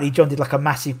because apparently John did like a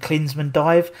massive Klinsmann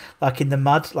dive, like in the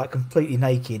mud, like completely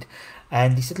naked.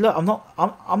 And he said, "Look, I'm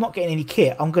not getting any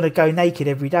kit. I'm going to go naked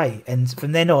every day." And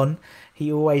from then on,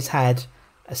 he always had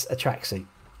a tracksuit.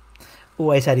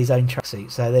 Always had his own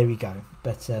tracksuit. So there we go.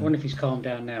 But I wonder if he's calmed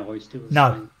down now, or he's still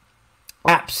no.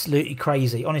 Absolutely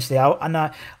crazy, honestly.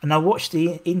 I watched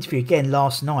the interview again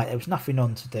last night. There was nothing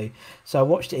on to do, so I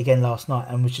watched it again last night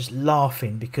and was just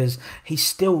laughing because he's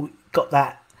still got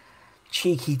that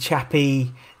cheeky,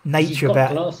 chappy nature about.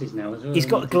 He's got glasses now as well. He's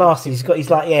got glasses.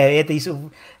 He had these,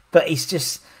 but he's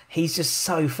just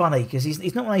so funny because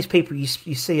he's not one of those people you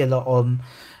see a lot on.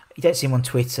 You don't see him on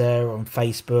Twitter or on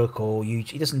Facebook or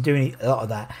YouTube. He doesn't do a lot of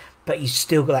that. But he's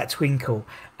still got that twinkle,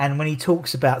 and when he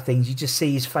talks about things, you just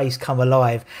see his face come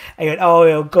alive. And you go,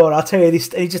 "Oh God, I'll tell you this."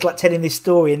 And he's just like telling this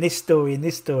story and this story and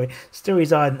this story,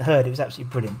 stories I hadn't heard. It was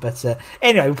absolutely brilliant. But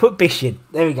anyway, we'll put Bish in.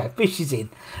 There we go. Bish is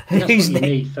in. And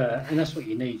that's what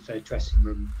you need for a dressing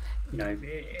room.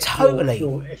 Totally.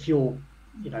 If you're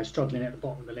struggling at the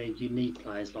bottom of the league, you need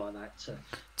players like that to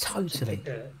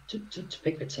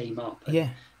pick the team up.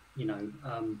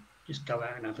 And, just go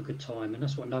out and have a good time, and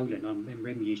that's what Nolan and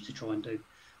Rim used to try and do.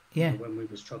 When we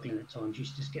were struggling at times, you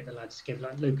used to just get the lads together.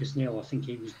 Like Lucas Neal, I think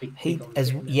he was big.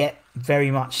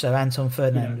 Very much so. Anton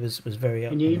Ferdinand was very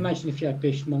up. And you imagine if you had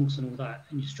Bish, Monks, and all that,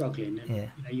 and you're struggling, and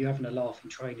you're having a laugh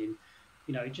in training.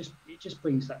 It just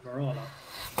brings that morale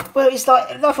up. Well, it's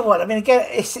like another one. I mean, again,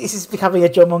 this is becoming a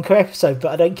John Moncur episode,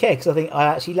 but I don't care because I think I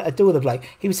actually adore the bloke.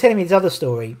 He was telling me this other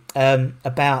story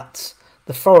about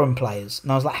the foreign players,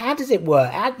 and I was like, how does it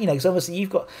work? Because obviously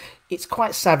it's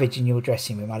quite savage in your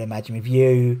dressing room, I'd imagine, with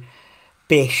you,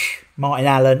 Bish, Martin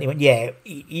Allen. He went,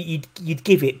 you'd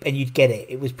give it and you'd get it.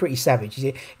 It was pretty savage.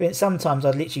 He went, sometimes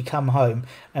I'd literally come home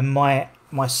and my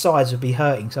sides would be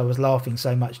hurting, so I was laughing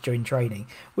so much during training,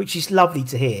 which is lovely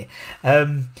to hear.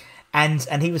 And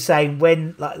he was saying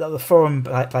when like the foreign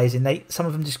players in, some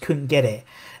of them just couldn't get it,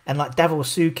 and like Davor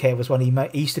Suker was one.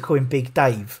 He used to call him Big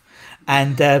Dave,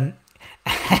 and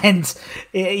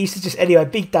he used to just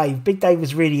Big Dave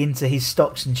was really into his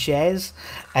stocks and shares,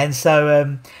 and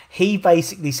so he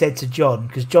basically said to John,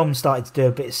 because John started to do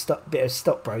a bit of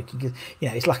stockbroking, because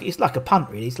it's like a punt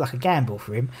really, it's like a gamble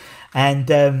for him,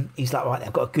 and he's like, right,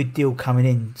 I've got a good deal coming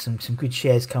in, some good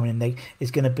shares coming in. There's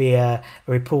going to be a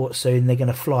report soon. They're going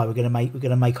to fly. We're going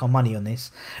to make our money on this.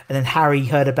 And then Harry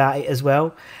heard about it as well,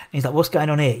 and he's like, what's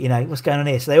going on here? What's going on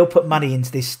here? So they all put money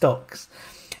into these stocks,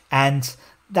 and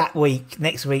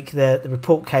next week, the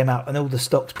report came out and all the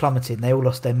stocks plummeted and they all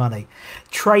lost their money.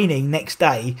 Training next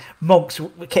day, Monks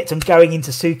kept on going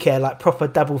into Suker like proper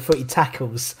double-footed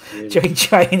tackles during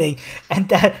training. And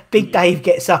Big Dave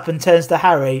gets up and turns to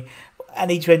Harry,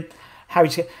 and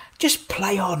Harry's going, just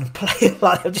play on.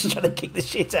 Like, I'm just trying to kick the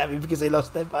shit out of him because they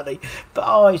lost their money.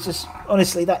 But it's just,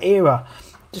 honestly, that era.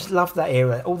 Just love that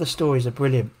era. All the stories are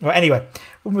brilliant. Right, anyway,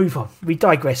 we'll move on. We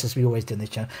digress as we always do on this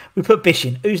channel. We put Bish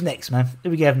in. Who's next, man? Who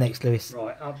we have next, Lewis?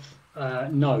 Right,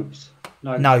 Nobes.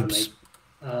 Nobes.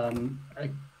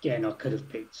 Again, I could have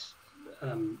picked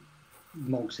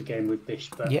Moggs again with Bish,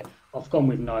 but Yep. I've gone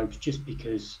with Nobes just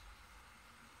because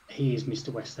he is Mr.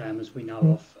 West Ham, as we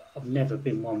know. I've never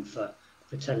been one for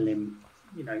telling him,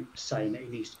 saying that he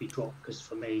needs to be dropped, because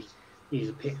for me, he's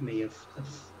an epitome of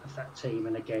that team.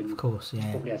 And again, of course,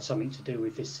 yeah, probably had something to do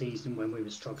with this season when we were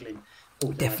struggling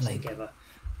all definitely together.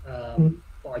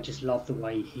 But I just love the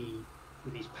way he,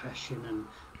 with his passion, and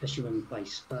especially when we play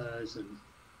Spurs,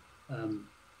 and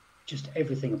just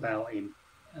everything about him.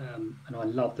 And I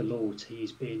love the loyalty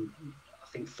he's been. I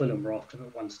think Fulham were after him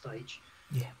at one stage.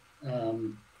 Yeah.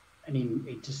 And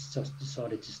he just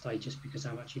decided to stay just because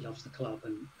how much he loves the club,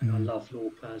 and I love loyal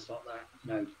players like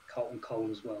that. Carlton Cole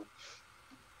as well.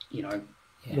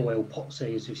 Loyal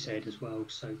Potsy, as we said as well.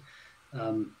 So,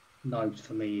 Nobes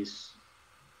for me is.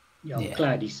 I'm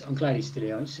glad he's still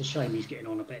here. It's a shame he's getting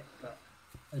on a bit, but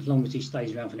as long as he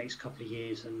stays around for the next couple of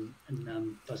years and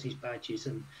does his badges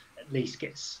and at least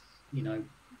gets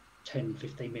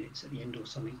 10-15 minutes at the end or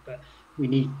something. But we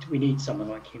need someone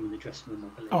like him in the dressing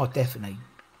room, I believe. Oh, definitely.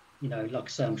 Like I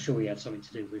say, I'm sure he had something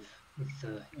to do with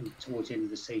towards the end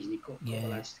of the season. He got the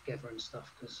lads together and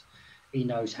stuff, because he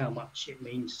knows how much it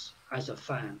means as a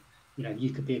fan.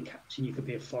 You could be a captain, you could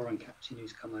be a foreign captain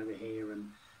who's come over here, and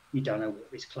you don't know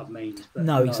what this club means. But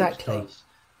no, exactly. Does.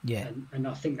 Yeah, and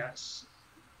I think that's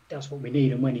what we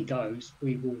need. And when he goes,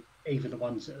 we will. Even the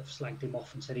ones that have slagged him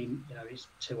off and said he's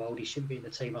too old, he shouldn't be in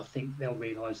the team. I think they'll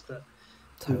realise that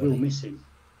we will miss him.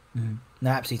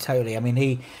 No, absolutely, totally. I mean,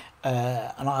 he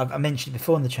and I mentioned it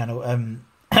before on the channel.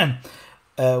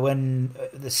 When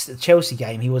the Chelsea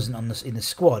game, he wasn't in the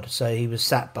squad, so he was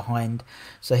sat behind.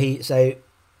 So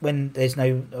when there's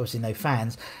obviously no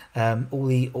fans, all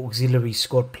the auxiliary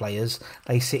squad players,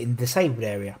 they sit in the disabled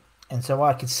area, and so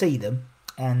I could see them.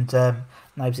 And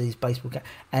Nobes is his baseball cap,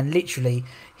 and literally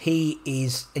he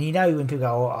is. And when people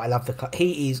go, "Oh, I love the club,"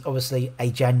 he is obviously a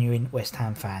genuine West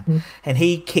Ham fan, and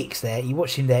he kicks there. You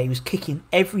watch him there; he was kicking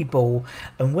every ball.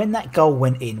 And when that goal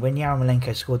went in, when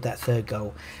Yarmolenko scored that third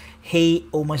goal, he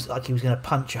almost like he was going to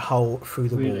punch a hole through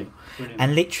the wall. Brilliant.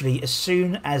 And literally, as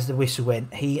soon as the whistle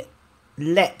went, he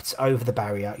leapt over the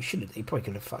barrier. He probably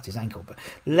could have fucked his ankle, but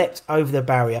leapt over the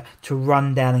barrier to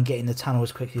run down and get in the tunnel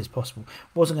as quickly as possible.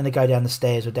 Wasn't going to go down the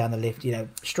stairs or down the lift,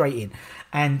 straight in.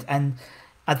 And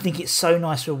I think it's so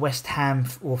nice for West Ham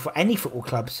or for any football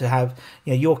club to have,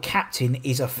 your captain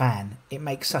is a fan. It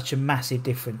makes such a massive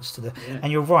difference to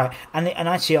and you're right. And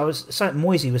actually,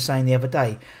 Moisey was saying the other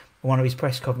day, in one of his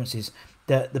press conferences,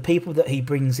 that the people that he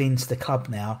brings into the club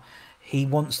now, he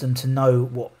wants them to know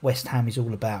what West Ham is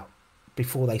all about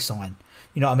before they sign.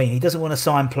 You know what I mean? He doesn't want to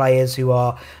sign players who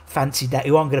are fancied that,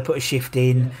 who aren't going to put a shift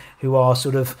in, who are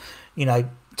sort of,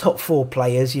 top four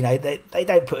players. They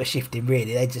don't put a shift in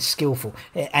really. They're just skillful.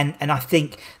 And I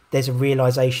think there's a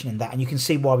realisation in that. And you can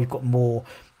see why we've got more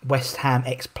West Ham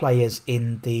ex-players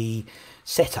in the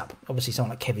setup. Obviously someone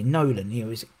like Kevin Nolan,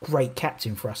 is a great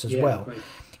captain for us as well. Great.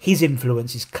 His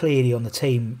influence is clearly on the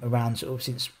team around sort of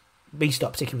since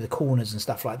restart, particularly with the corners and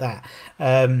stuff like that.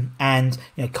 And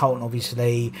Carlton,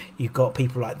 obviously, you've got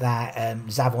people like that,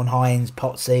 Zavon Hines,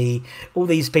 Potsy, all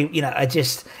these people, are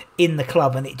just in the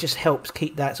club, and it just helps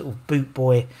keep that sort of boot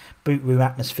room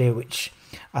atmosphere, which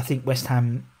I think West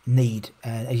Ham need.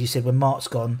 As you said, when Mark's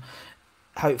gone,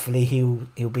 hopefully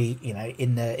he'll be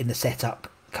in the setup,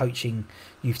 coaching,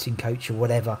 youth team coach or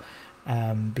whatever.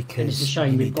 Because and it's a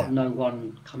shame we've got no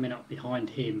one coming up behind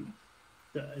him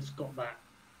that has got that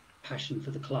passion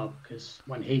for the club, because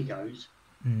when he goes,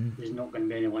 there's not going to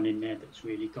be anyone in there that's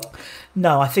really got.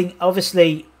 No, I think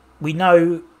obviously we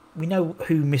know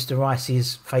who Mr.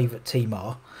 Rice's favourite team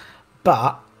are,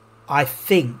 but I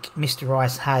think Mr.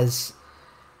 Rice has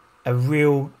a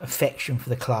real affection for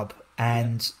the club,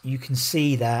 and you can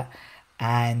see that,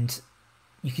 and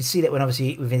you can see that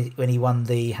when he won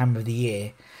the Hammer of the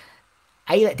Year.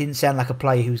 That didn't sound like a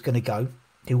player who was going to go,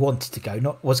 who wanted to go,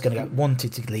 not was going to go,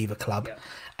 wanted to leave a club. Yeah.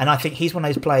 And I think he's one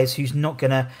of those players who's not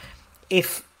going to,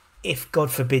 if God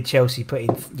forbid Chelsea put in,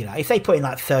 if they put in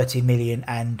like 30 million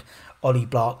and Ollie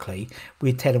Barkley,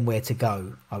 we'd tell him where to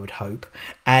go, I would hope.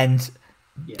 And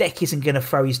Deck isn't going to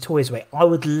throw his toys away. I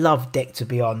would love Deck to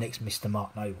be our next Mr.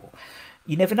 Mark Noble.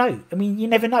 You never know. I mean, you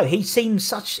never know. He seems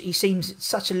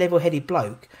such a level-headed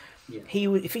bloke. Yeah. He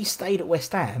would, if he stayed at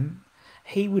West Ham,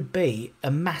 he would be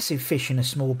a massive fish in a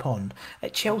small pond.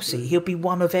 At Chelsea, he'll be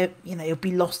one of he'll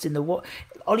be lost in the what.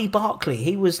 Ollie Barkley,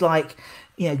 he was like,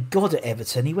 God at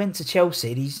Everton. He went to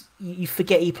Chelsea, and you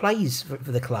forget he plays for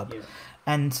the club. Yeah.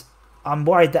 And I'm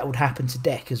worried that would happen to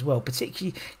Deck as well,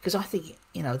 particularly because I think,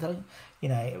 we're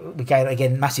going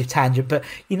again, massive tangent, but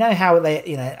how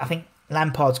they, I think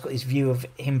Lampard's got this view of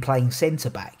him playing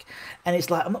centre-back. And it's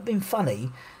like, I'm not being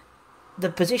funny, the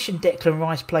position Declan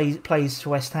Rice plays for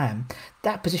West Ham,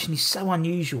 that position is so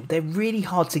unusual. They're really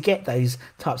hard to get, those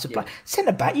types of players.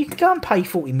 Centre-back, you can go and pay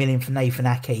 40 million for Nathan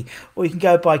Ake, or you can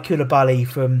go buy Koulibaly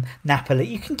from Napoli.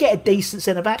 You can get a decent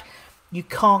centre-back. You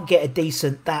can't get a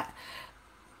decent, that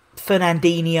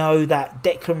Fernandinho, that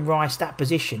Declan Rice, that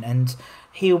position. And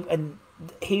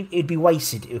he'd be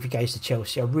wasted if he goes to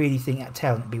Chelsea. I really think that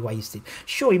talent would be wasted.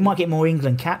 Sure, he might get more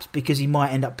England caps because he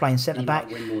might end up playing centre-back.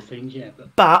 He might win more things, yeah.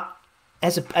 But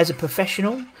as a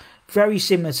professional, very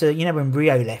similar to, when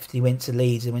Rio left, he went to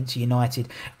Leeds and went to United.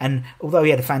 And although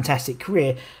he had a fantastic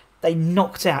career, they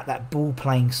knocked out that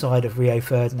ball-playing side of Rio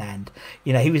Ferdinand.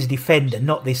 He was a defender,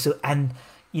 not this... And,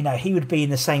 he would be in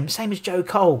the same as Joe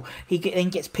Cole. He then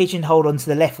gets pigeonholed onto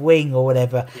the left wing or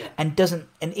whatever, and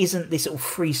isn't this sort of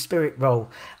free spirit role.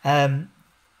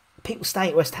 People stay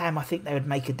at West Ham, I think they would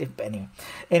make a difference.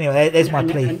 Anyway, there's my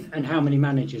plea. And how many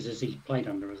managers has he played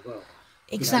under as well?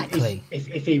 Exactly.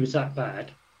 If he was that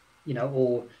bad,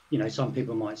 or some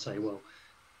people might say, well,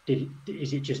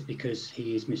 is it just because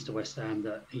he is Mr. West Ham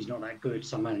that he's not that good?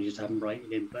 Some managers haven't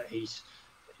rated him, but he's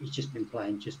just been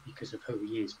playing just because of who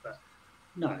he is. But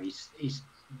no, he's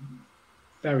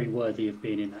very worthy of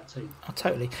being in that team. Oh,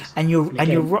 totally. And you're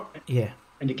right. Yeah.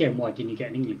 And again, why didn't he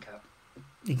get an England cap?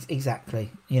 Exactly.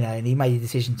 And he made a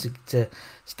decision to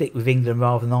stick with England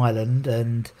rather than Ireland,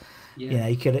 and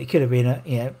he could have been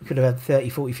could have had 30,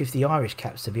 40, 50 Irish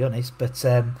caps, to be honest. But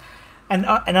and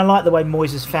I like the way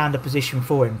Moyes has found a position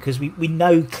for him, because we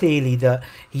know clearly that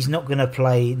he's not going to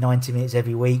play 90 minutes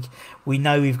every week. We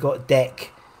know we've got Dec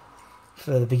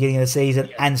for the beginning of the season,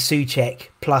 and Souček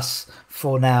plus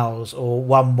Fornals or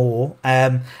one more.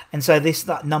 And so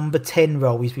that number 10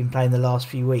 role he's been playing the last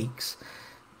few weeks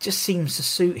just seems to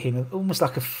suit him, almost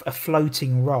like a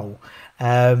floating role.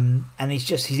 And it's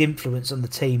just his influence on the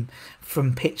team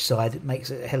from pitch side, it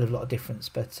makes a hell of a lot of difference.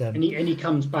 But and he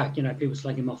comes back, people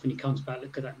slag him off, and he comes back.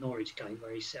 Look at that Norwich game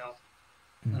where he set up,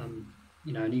 and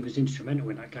he was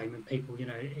instrumental in that game. And people,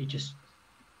 he just...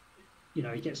 he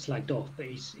gets slagged off, but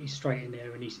he's straight in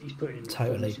there, and he's putting in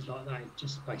performances like that. It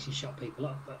just basically shut people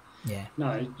up. But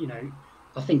no,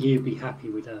 I think he'd be happy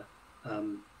with a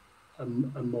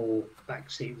more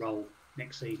backseat role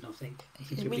next season. I think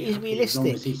he'll be happy.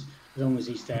 Realistic. As long as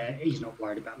he's there, he's not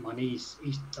worried about money.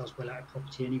 He does well out of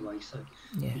property anyway, so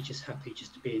he's just happy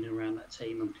just to be in and around that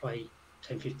team and play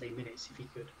 10-15 minutes if he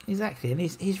could. Exactly, and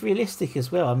he's realistic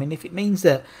as well. I mean, if it means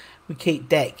that we keep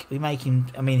Dec, we make him...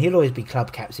 I mean, he'll always be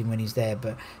club captain when he's there,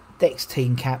 but Dec's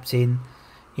team captain,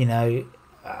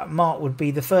 Mark would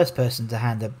be the first person to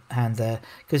hand there,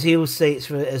 because he'll see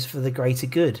it as for the greater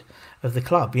good of the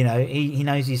club. He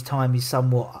knows his time is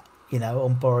somewhat,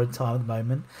 on borrowed time at the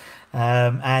moment,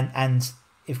 and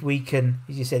if we can,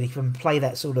 as you said, he can play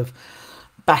that sort of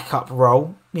backup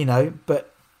role,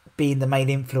 but being the main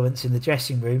influence in the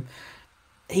dressing room,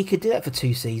 he could do that for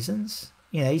 2 seasons.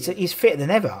 He's fitter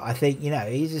than ever. I think,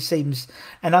 he just seems,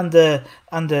 and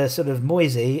under sort of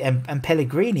Moisey and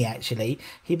Pellegrini, actually,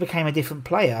 he became a different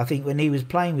player. I think when he was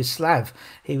playing with Slav,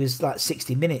 he was like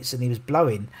 60 minutes and he was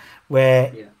blowing.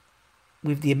 Where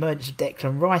with the emergence of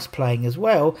Declan Rice playing as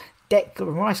well,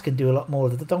 Declan Rice can do a lot more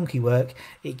of the donkey work.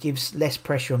 It gives less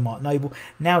pressure on Mark Noble.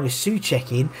 Now with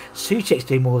Souček in, Souček's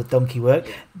doing more of the donkey work.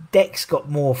 Dec's got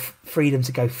more freedom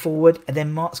to go forward, and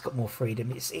then Mark's got more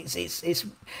freedom.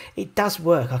 It does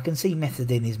work. I can see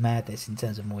method in his madness in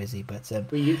terms of Moisey, but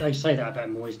they say that about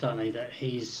Moyes, don't they? That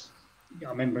I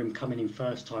remember him coming in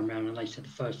first time round, and they said the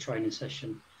first training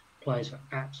session, players were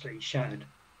absolutely shattered.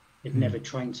 They'd never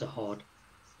trained so hard,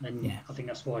 and I think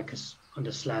that's why. Because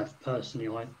under Slav, personally,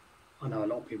 I know a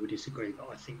lot of people disagree, but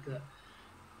I think that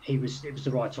it was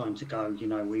the right time to go.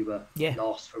 We were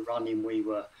last for running. We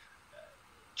were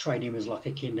training him as like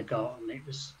a kindergarten. It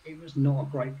was not a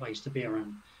great place to be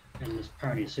around. And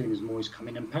apparently, as soon as Moyes come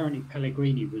in, and apparently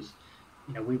Pellegrini was,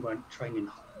 we weren't training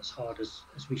as hard as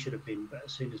we should have been. But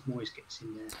as soon as Moyes gets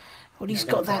in there, well, he's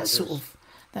got that sort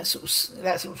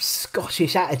of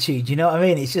Scottish attitude. You know what I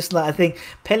mean? It's just like, I think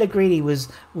Pellegrini would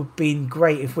been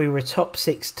great if we were a top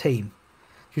 6 team.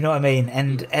 Do you know what I mean?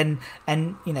 And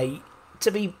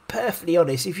to be perfectly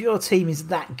honest, if your team is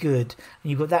that good and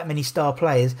you've got that many star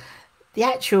players, the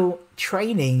actual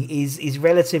training is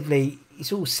relatively,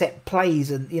 it's all set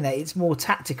plays, and it's more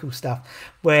tactical stuff.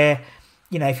 Where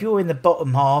if you're in the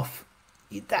bottom half,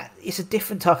 that it's a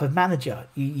different type of manager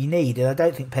you need, and I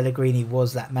don't think Pellegrini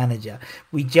was that manager.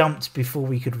 We jumped before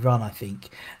we could run. I think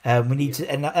we need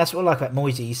to, and that's what I like about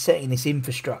Moyes. He's setting this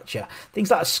infrastructure,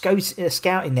 things like a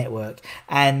scouting network,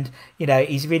 and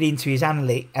he's really into his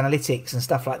analytics and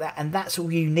stuff like that. And that's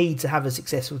all you need to have a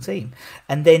successful team.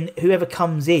 And then whoever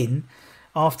comes in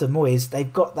after Moyes,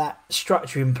 they've got that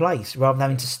structure in place rather than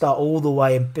having to start all the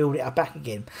way and build it up back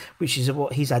again, which is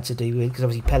what he's had to do with, because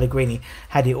obviously Pellegrini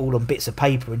had it all on bits of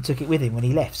paper and took it with him when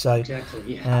he left. So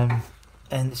exactly, yeah.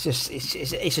 And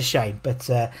it's a shame. But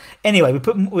anyway, we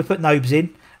put Nobes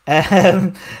in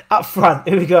up front.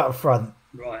 Who we got up front?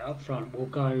 Right, up front we'll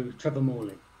go Trevor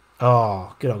Morley.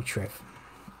 Oh, good old Trev.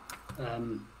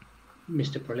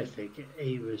 Mr. Prolific.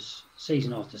 He was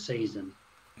season after season.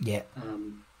 Yeah.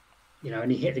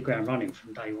 And he hit the ground running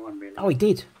from day one, really. Oh, he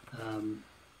did. And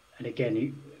again,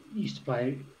 he used to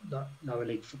play lower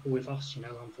league football with us.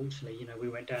 Unfortunately, we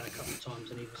went down a couple of times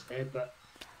and he was there. But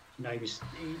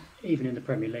even in the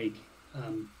Premier League,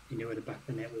 he knew where the back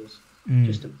of the net was.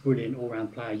 Just a brilliant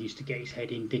all-round player. Used to get his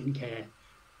head in, didn't care.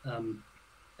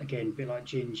 Again, a bit like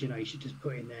Ginge. He should just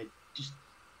put in there. Just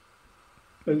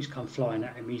boots come flying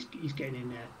at him. He's getting in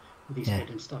there with his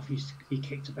head and stuff. He used to be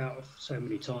kicked about so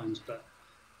many times, but.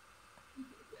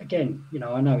 Again,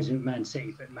 I know he's at Man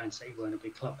City, but Man City weren't a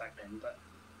big club back then. But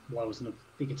why wasn't a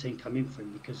bigger team come in for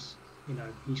him? Because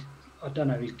I don't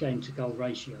know his game to goal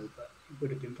ratio, but it would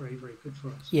have been very, very good for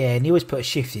us. Yeah, and he always put a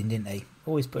shift in, didn't he?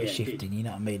 Always put a shift in. You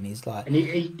know what I mean? He's like, and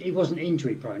he wasn't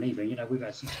injury prone either. We've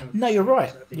had some. No, you're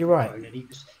right. You're right. And he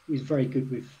was very good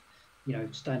with,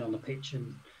 staying on the pitch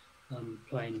and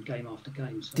playing game after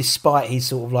game. So. Despite his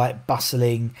sort of like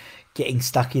bustling, getting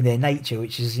stuck in their nature,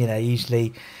 which is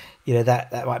usually.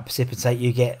 That might precipitate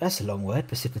you get, that's a long word,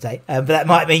 precipitate, but that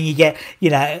might mean you get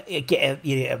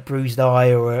a bruised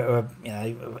eye or a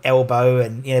elbow,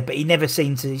 and but he never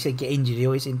seemed to get injured. He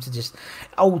always seemed to just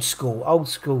old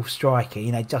school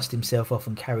striker, dust himself off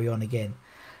and carry on again.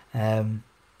 I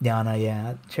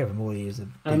know. Trevor Morley is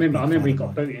I remember he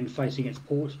got booted in the face against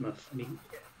Portsmouth, and he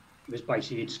was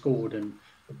basically he'd scored and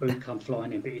the boot come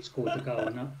flying in, but he'd scored the goal.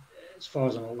 And as far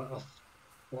as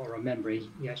what I remember, he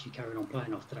actually carried on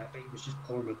playing after that, but he was just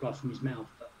pouring with blood from his mouth.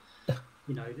 But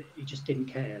he just didn't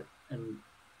care, and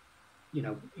he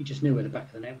just knew where the back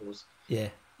of the net was. Yeah.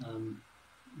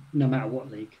 No matter what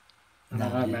league. And I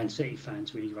know Man City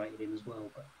fans really rated him as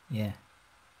well. But yeah.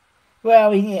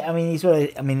 Well, he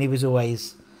was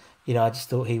always, I just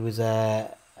thought he was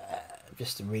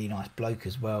just a really nice bloke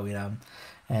as well.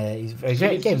 He's very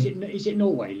great. Is it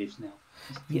Norway he lives now?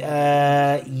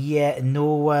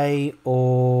 Norway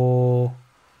or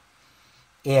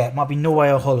it might be Norway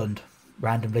or Holland,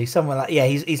 randomly somewhere like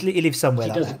he lives somewhere.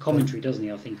 He does a commentary, doesn't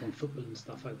he? I think on football and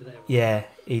stuff over there. Yeah,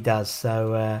 he does.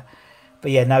 So,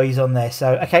 but no, he's on there.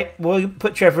 So okay, we'll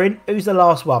put Trevor in. Who's the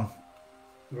last one?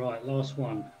 Right, last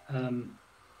one.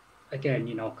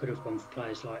 Again, I could have gone for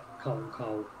players like Carlton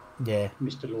Cole. Yeah,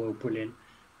 Mr. Loyal, brilliant.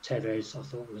 Tevez, I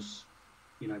thought was,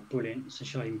 brilliant. It's a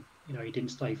shame. He didn't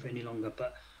stay for any longer,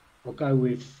 but I'll go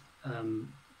with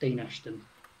Dean Ashton.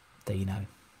 Dino.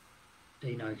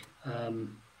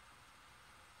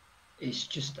 It's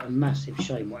just a massive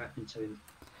shame what happened to him.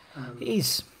 It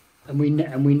is, and we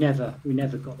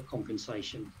never got the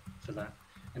compensation for that,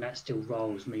 and that still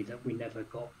riles me that we never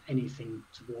got anything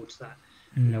towards that.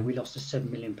 We lost a £7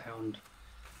 million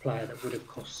player that would have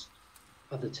cost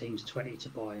other teams 20 to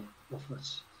buy off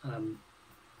us.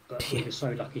 But we were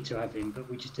so lucky to have him, but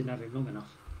we just didn't have him long enough.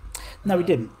 No, we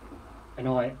didn't. And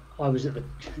I was at the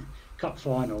cup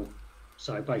final,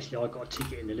 so basically I got a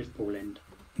ticket in the Liverpool end.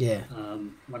 Yeah.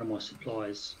 One of my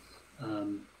suppliers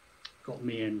got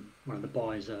me and one of the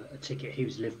buyers a ticket. He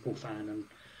was a Liverpool fan, and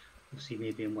obviously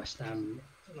me being West Ham,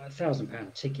 like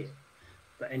 £1,000 ticket.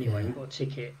 But anyway, we got a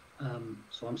ticket,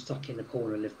 so I'm stuck in the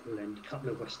corner of Liverpool end, a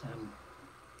couple of West Ham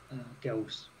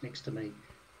girls next to me,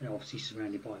 and obviously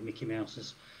surrounded by Mickey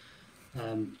Mouses.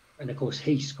 And of course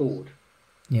he scored.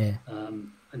 Yeah.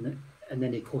 And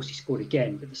then of course he scored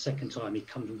again, but the second time he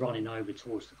comes running over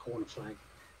towards the corner flag.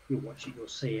 You'll watch it, you'll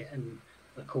see it, and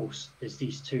of course there's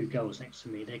these two girls next to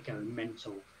me. They're going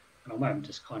mental, and I'm having to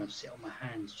just kind of sit on my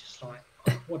hands, just like,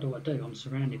 what do I do? I'm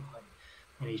surrounded by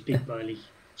these big burly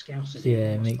scousers.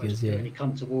 Yeah, Mickers. Yeah. And he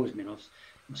come towards me, and I was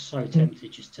so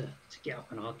tempted just to get up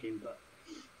and hug him, but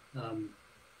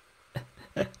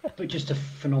just a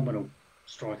phenomenal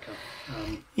striker.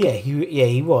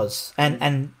 He was,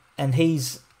 and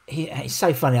he's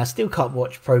so funny. I still can't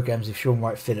watch programs with Sean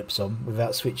Wright Phillips on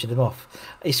without switching them off.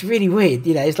 It's really weird,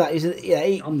 It's like,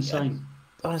 I'm the same.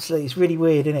 honestly, it's really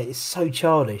weird, isn't it? It's so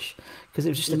childish because it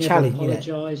was just a challenge.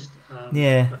 Apologised.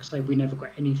 Yeah. Like I say, we never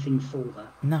got anything for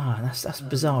that. No, that's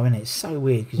bizarre, isn't it? It's so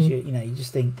weird because you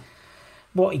just think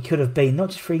what he could have been, not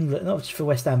just for England, not just for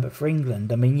West Ham, but for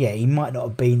England. I mean, yeah, he might not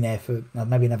have been there for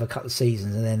maybe another couple of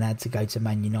seasons and then had to go to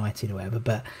Man United or whatever.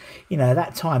 But at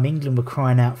that time, England were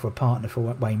crying out for a partner for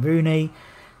Wayne Rooney,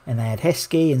 and they had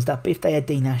Heskey and stuff. But if they had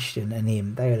Dean Ashton and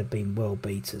him, they would have been world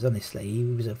beaters. Honestly, he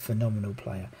was a phenomenal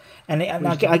player. And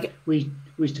we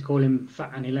used to call him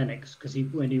Fat Annie Lennox because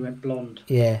when he went blonde.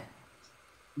 Yeah.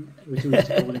 We used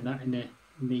to call him that in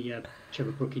the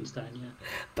Trevor Brookings stand, yeah.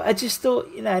 But I just thought,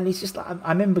 and he's just like,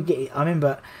 I remember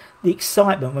the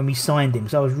excitement when we signed him,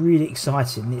 so I was really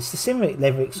excited, and it's the similar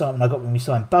level of excitement I got when we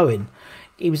signed Bowen.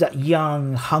 He was that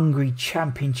young, hungry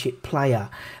Championship player,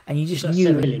 and you just knew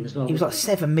 7 million as well, he was like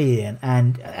 7 million,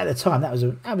 and at the time that was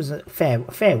a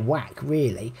fair whack,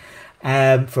 really,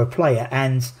 for a player.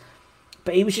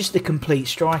 But he was just the complete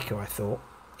striker, I thought.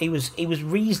 He was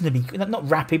reasonably, not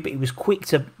rapid, but he was quick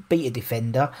to beat a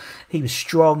defender. He was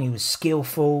strong. He was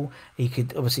skillful. He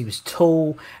was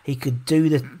tall. He could do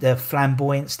the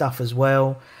flamboyant stuff as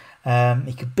well.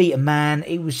 He could beat a man.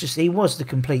 He was the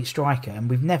complete striker,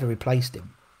 and we've never replaced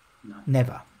him. No.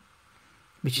 Never.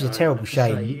 Which is a terrible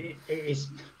shame.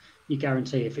 You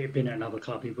guarantee if it had been at another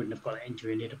club, he wouldn't have got an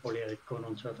injury and he'd have probably gone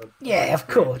on to other. Yeah, of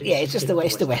course. Yeah, it's just the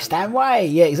West Ham way.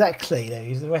 Yeah, exactly.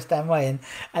 It's the West Ham way,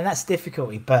 and that's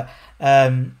difficulty. But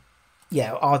we're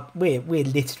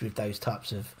littered with those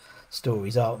types of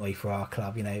stories, aren't we, for our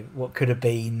club? What could have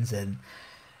beens, and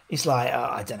it's like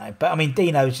I don't know. But I mean,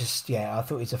 Dino's just I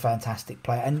thought he's a fantastic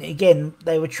player, and again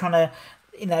they were trying to.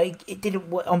 It didn't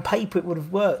work. On paper it would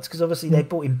have worked because obviously they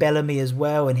brought in Bellamy as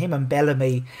well, and him and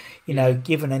Bellamy,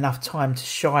 given enough time to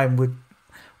shine,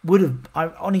 would have. I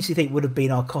honestly think would have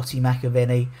been our Cotti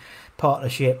McAvenny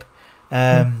partnership.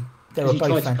 They were both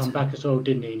tried to come back as well,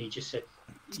 didn't he? And he said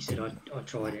I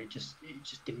tried it. It just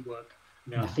didn't work.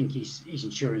 I think his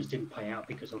insurance didn't pay out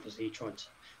because obviously he tried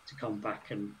to come back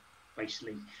and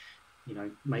basically,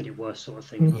 made it worse, sort of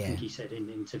thing. I think he said in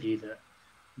the interview that.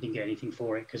 Didn't get anything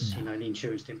for it because the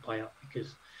insurance didn't pay up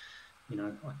because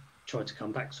I tried to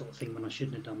come back, sort of thing, when I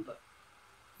shouldn't have done. But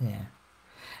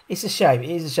it's a shame. It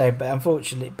is a shame, but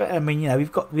unfortunately, I mean,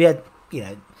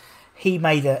 he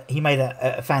made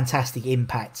a fantastic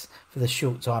impact for the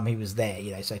short time he was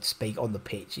there, so to speak, on the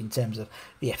pitch in terms of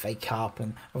the FA Cup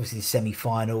and obviously the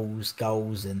semi-finals,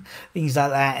 goals and things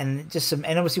like that, and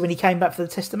obviously when he came back for the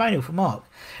testimonial for Mark,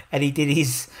 and he did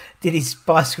his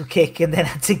bicycle kick and then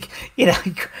had to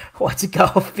had to go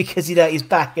off because he's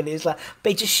back, and it's like,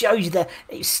 but it just shows you that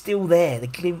it's still there. The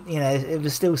it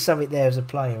was still something there as a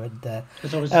player, and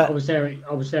because I was there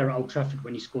at Old Trafford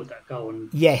when he scored that goal, and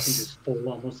yes, it was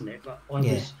 4-1, wasn't it? But I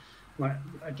was.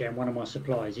 Again, one of my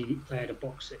suppliers, they had a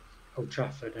box at Old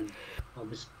Trafford, and I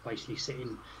was basically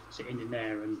sitting in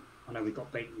there, and I know we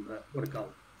got beaten, but what a goal!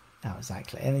 Oh,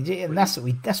 exactly, and that's what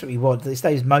we want. It's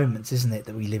those moments, isn't it,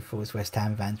 that we live for as West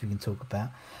Ham fans. We can talk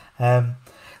about.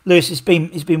 Lewis, it's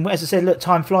been as I said. Look,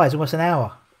 time flies, almost an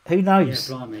hour. Who knows?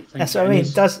 Yeah, blimey, that's what I mean.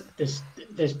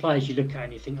 There's players you look at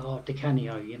and you think, Di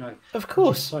Canio, of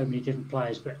course, so many different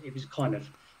players, but it was kind of,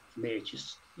 for me, it's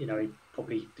just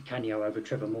probably Di Canio over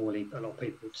Trevor Morley. A lot of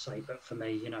people would say, but for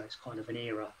me, it's kind of an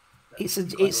era.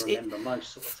 Remember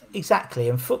most, sort of thing. Exactly,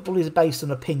 and football is based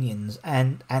on opinions,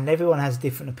 and everyone has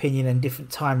different opinion and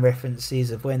different time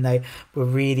references of when they were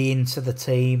really into the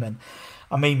team. And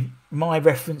I mean, my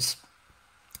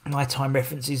time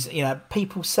reference is,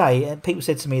 people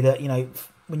said to me that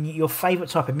when your favourite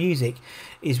type of music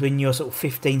is when you're sort of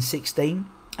 15, 16,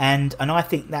 and I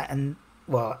think that, and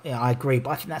well, I agree,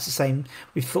 but I think that's the same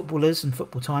with footballers and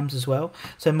football times as well.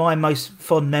 So my most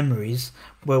fond memories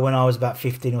were when I was about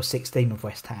 15 or 16 with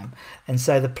West Ham, and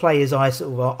so the players I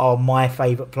sort of are my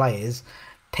favourite players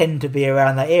tend to be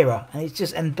around that era, and it's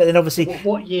just but then obviously.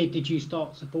 What year did you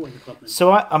start supporting the club then?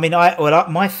 So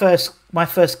my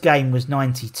first game was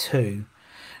 92,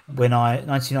 when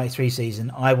 1993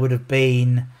 season. I would have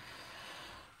been.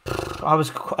 I was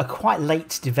a quite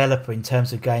late developer in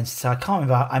terms of games, so I can't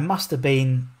remember. I must have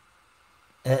been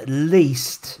at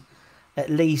least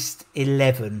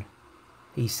 11.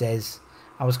 He says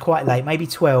I was quite late, maybe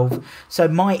 12. So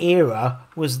my era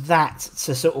was that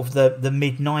to sort of the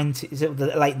mid 90s,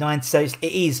 the late 90s. So it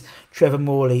is Trevor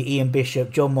Morley, Ian Bishop,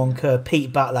 John Moncur,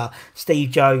 Pete Butler, Steve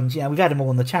Jones. We've had them all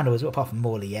on the channel as well, apart from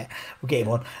Morley yet. We'll get him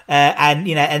on. And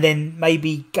then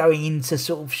maybe going into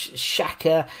sort of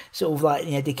Xhaka, sort of like,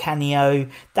 Di Canio.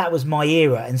 That was my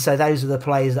era. And so those are the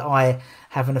players that I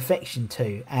have an affection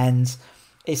to. And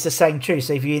it's the same true.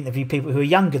 So if you interview people who are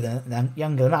younger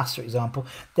than us, for example,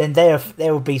 then there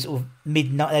will be sort of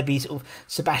midnight. There'll be sort of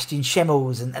Sebastian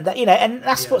Schemmels and that, and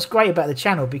that's what's great about the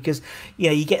channel, because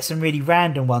you get some really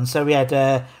random ones. So we had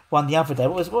one the other day.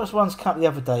 What was one's cut the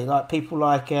other day? Like people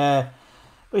like.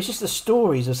 It's just the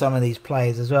stories of some of these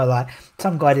players as well. Like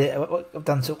some guy I've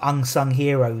done sort of unsung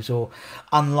heroes or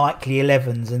unlikely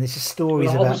 11s, and it's just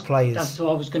stories about players. That's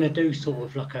what I was going to do. Sort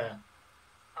of like I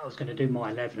was going to do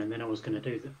my 11, and then I was going to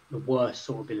do the worst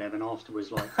sort of 11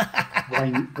 afterwards, like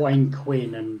Wayne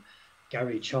Quinn and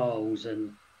Gary Charles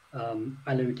and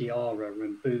Alou Diarra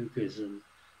and Boogers and.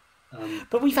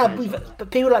 But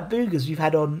but people like Boogers we've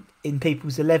had on in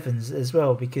people's 11s as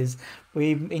well, because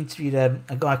we interviewed a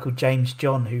guy called James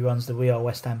John who runs the We Are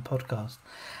West Ham podcast,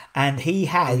 and he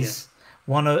has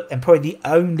one of, and probably the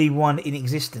only one in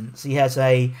existence. He has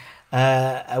a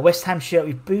West Ham shirt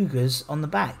with Boogers on the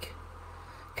back,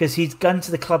 because he'd gone to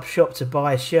the club shop to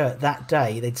buy a shirt that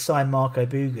day. They'd signed Marco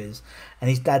Boogers, and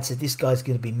his dad said this guy's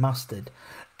going to be mustard,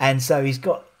 and so he's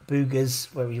got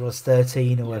Boogers where he was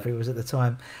 13 or whatever he was at the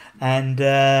time, and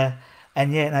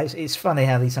it's funny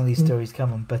how some of these stories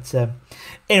come on. But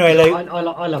anyway, Luke,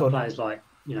 I love players like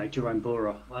Jerome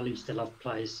Bura. I used to love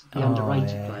players, the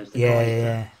underrated players, the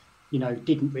guys that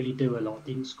didn't really do a lot,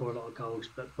 didn't score a lot of goals,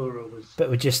 but Bura was. But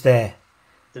we're just there.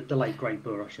 The late great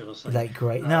Bura, should I say? Late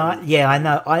great. I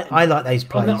know. I like those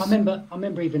players. I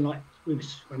remember even like when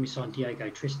we signed Diego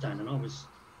Tristan, and I was,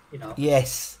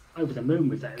 yes. over the moon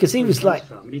with that, because he was like,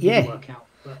 didn't work out.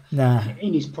 But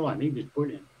in his prime, he was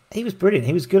brilliant. He was brilliant.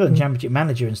 He was good on Championship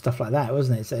Manager and stuff like that,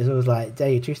 wasn't it? So it's always like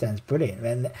Diego Tristan's brilliant,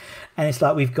 and it's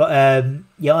like we've got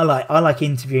I like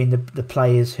interviewing the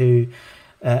players who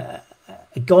are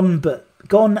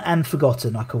gone and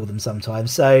forgotten, I call them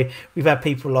sometimes. So we've had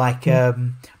people like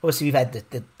obviously we've had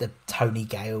the Tony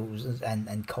Gales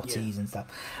and Cotties and stuff,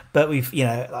 but we've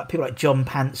like people like John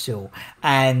Pansel,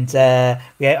 and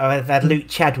I've had Luke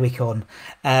Chadwick on.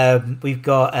 We've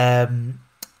got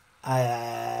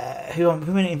who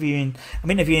I'm interviewing. I'm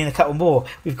interviewing a couple more.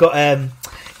 We've got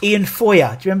Ian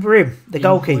Foyer. Do you remember him? The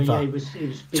goalkeeper. Foyer, he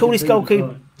was tallest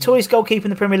goalkeeper in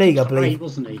the Premier League, I believe. Great,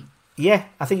 wasn't he? Yeah,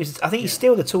 I think he's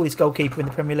still the tallest goalkeeper in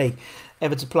the Premier League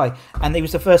ever to play, and he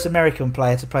was the first American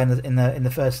player to play in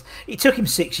the first. It took him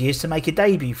 6 years to make a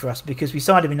debut for us, because we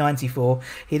signed him in '94.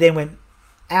 He then went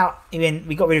out.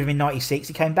 We got rid of him in '96.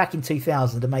 He came back in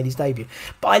 2000 and made his debut.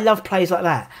 But I love players like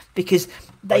that, because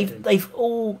they've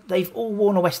all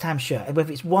worn a West Ham shirt, and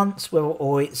whether it's once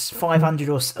or it's 500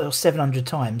 or 700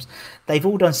 times, they've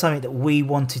all done something that we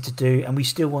wanted to do and we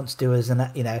still want to do as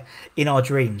in our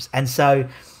dreams. And so.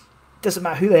 Doesn't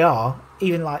matter who they are,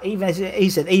 even as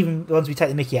he said, even the ones we take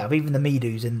the mickey out of, even the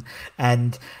Midus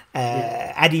and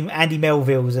Andy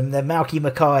Melvilles and the Malky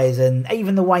Mackays and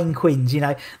even the Wayne Quinns,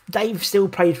 they've still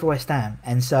played for West Ham,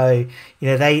 and so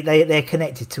they're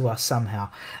connected to us somehow.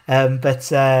 We're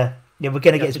going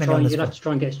to get as many on. You'll have to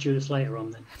try and get Stuart Slater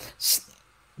on then.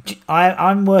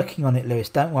 I'm working on it, Lewis.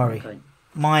 Don't worry. Okay.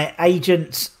 My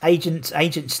agent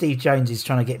Steve Jones is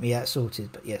trying to get me that sorted,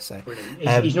 but yes, so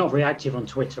he's not reactive on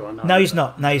Twitter, I know. No, he's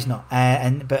not.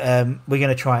 But we're going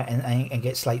to try and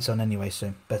get Slates on anyway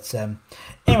soon. But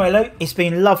anyway, Luke, it's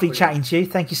been lovely chatting to you.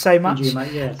 Thank you so much, you,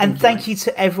 mate. Yeah, and thank you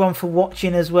to everyone for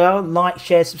watching as well. Like,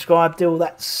 share, subscribe, do all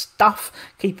that stuff.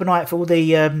 Keep an eye out for all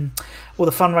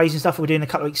the fundraising stuff we're doing in a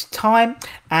couple of weeks' time.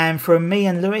 And from me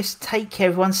and Lewis, take care,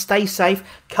 everyone. Stay safe.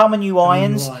 Come on, you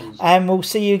Irons. And we'll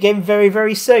see you again very,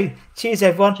 very soon. Cheers,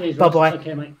 everyone. Cheers, bye-bye. Take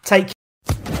care, mate. Take care.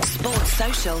 Sports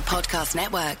Social Podcast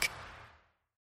Network.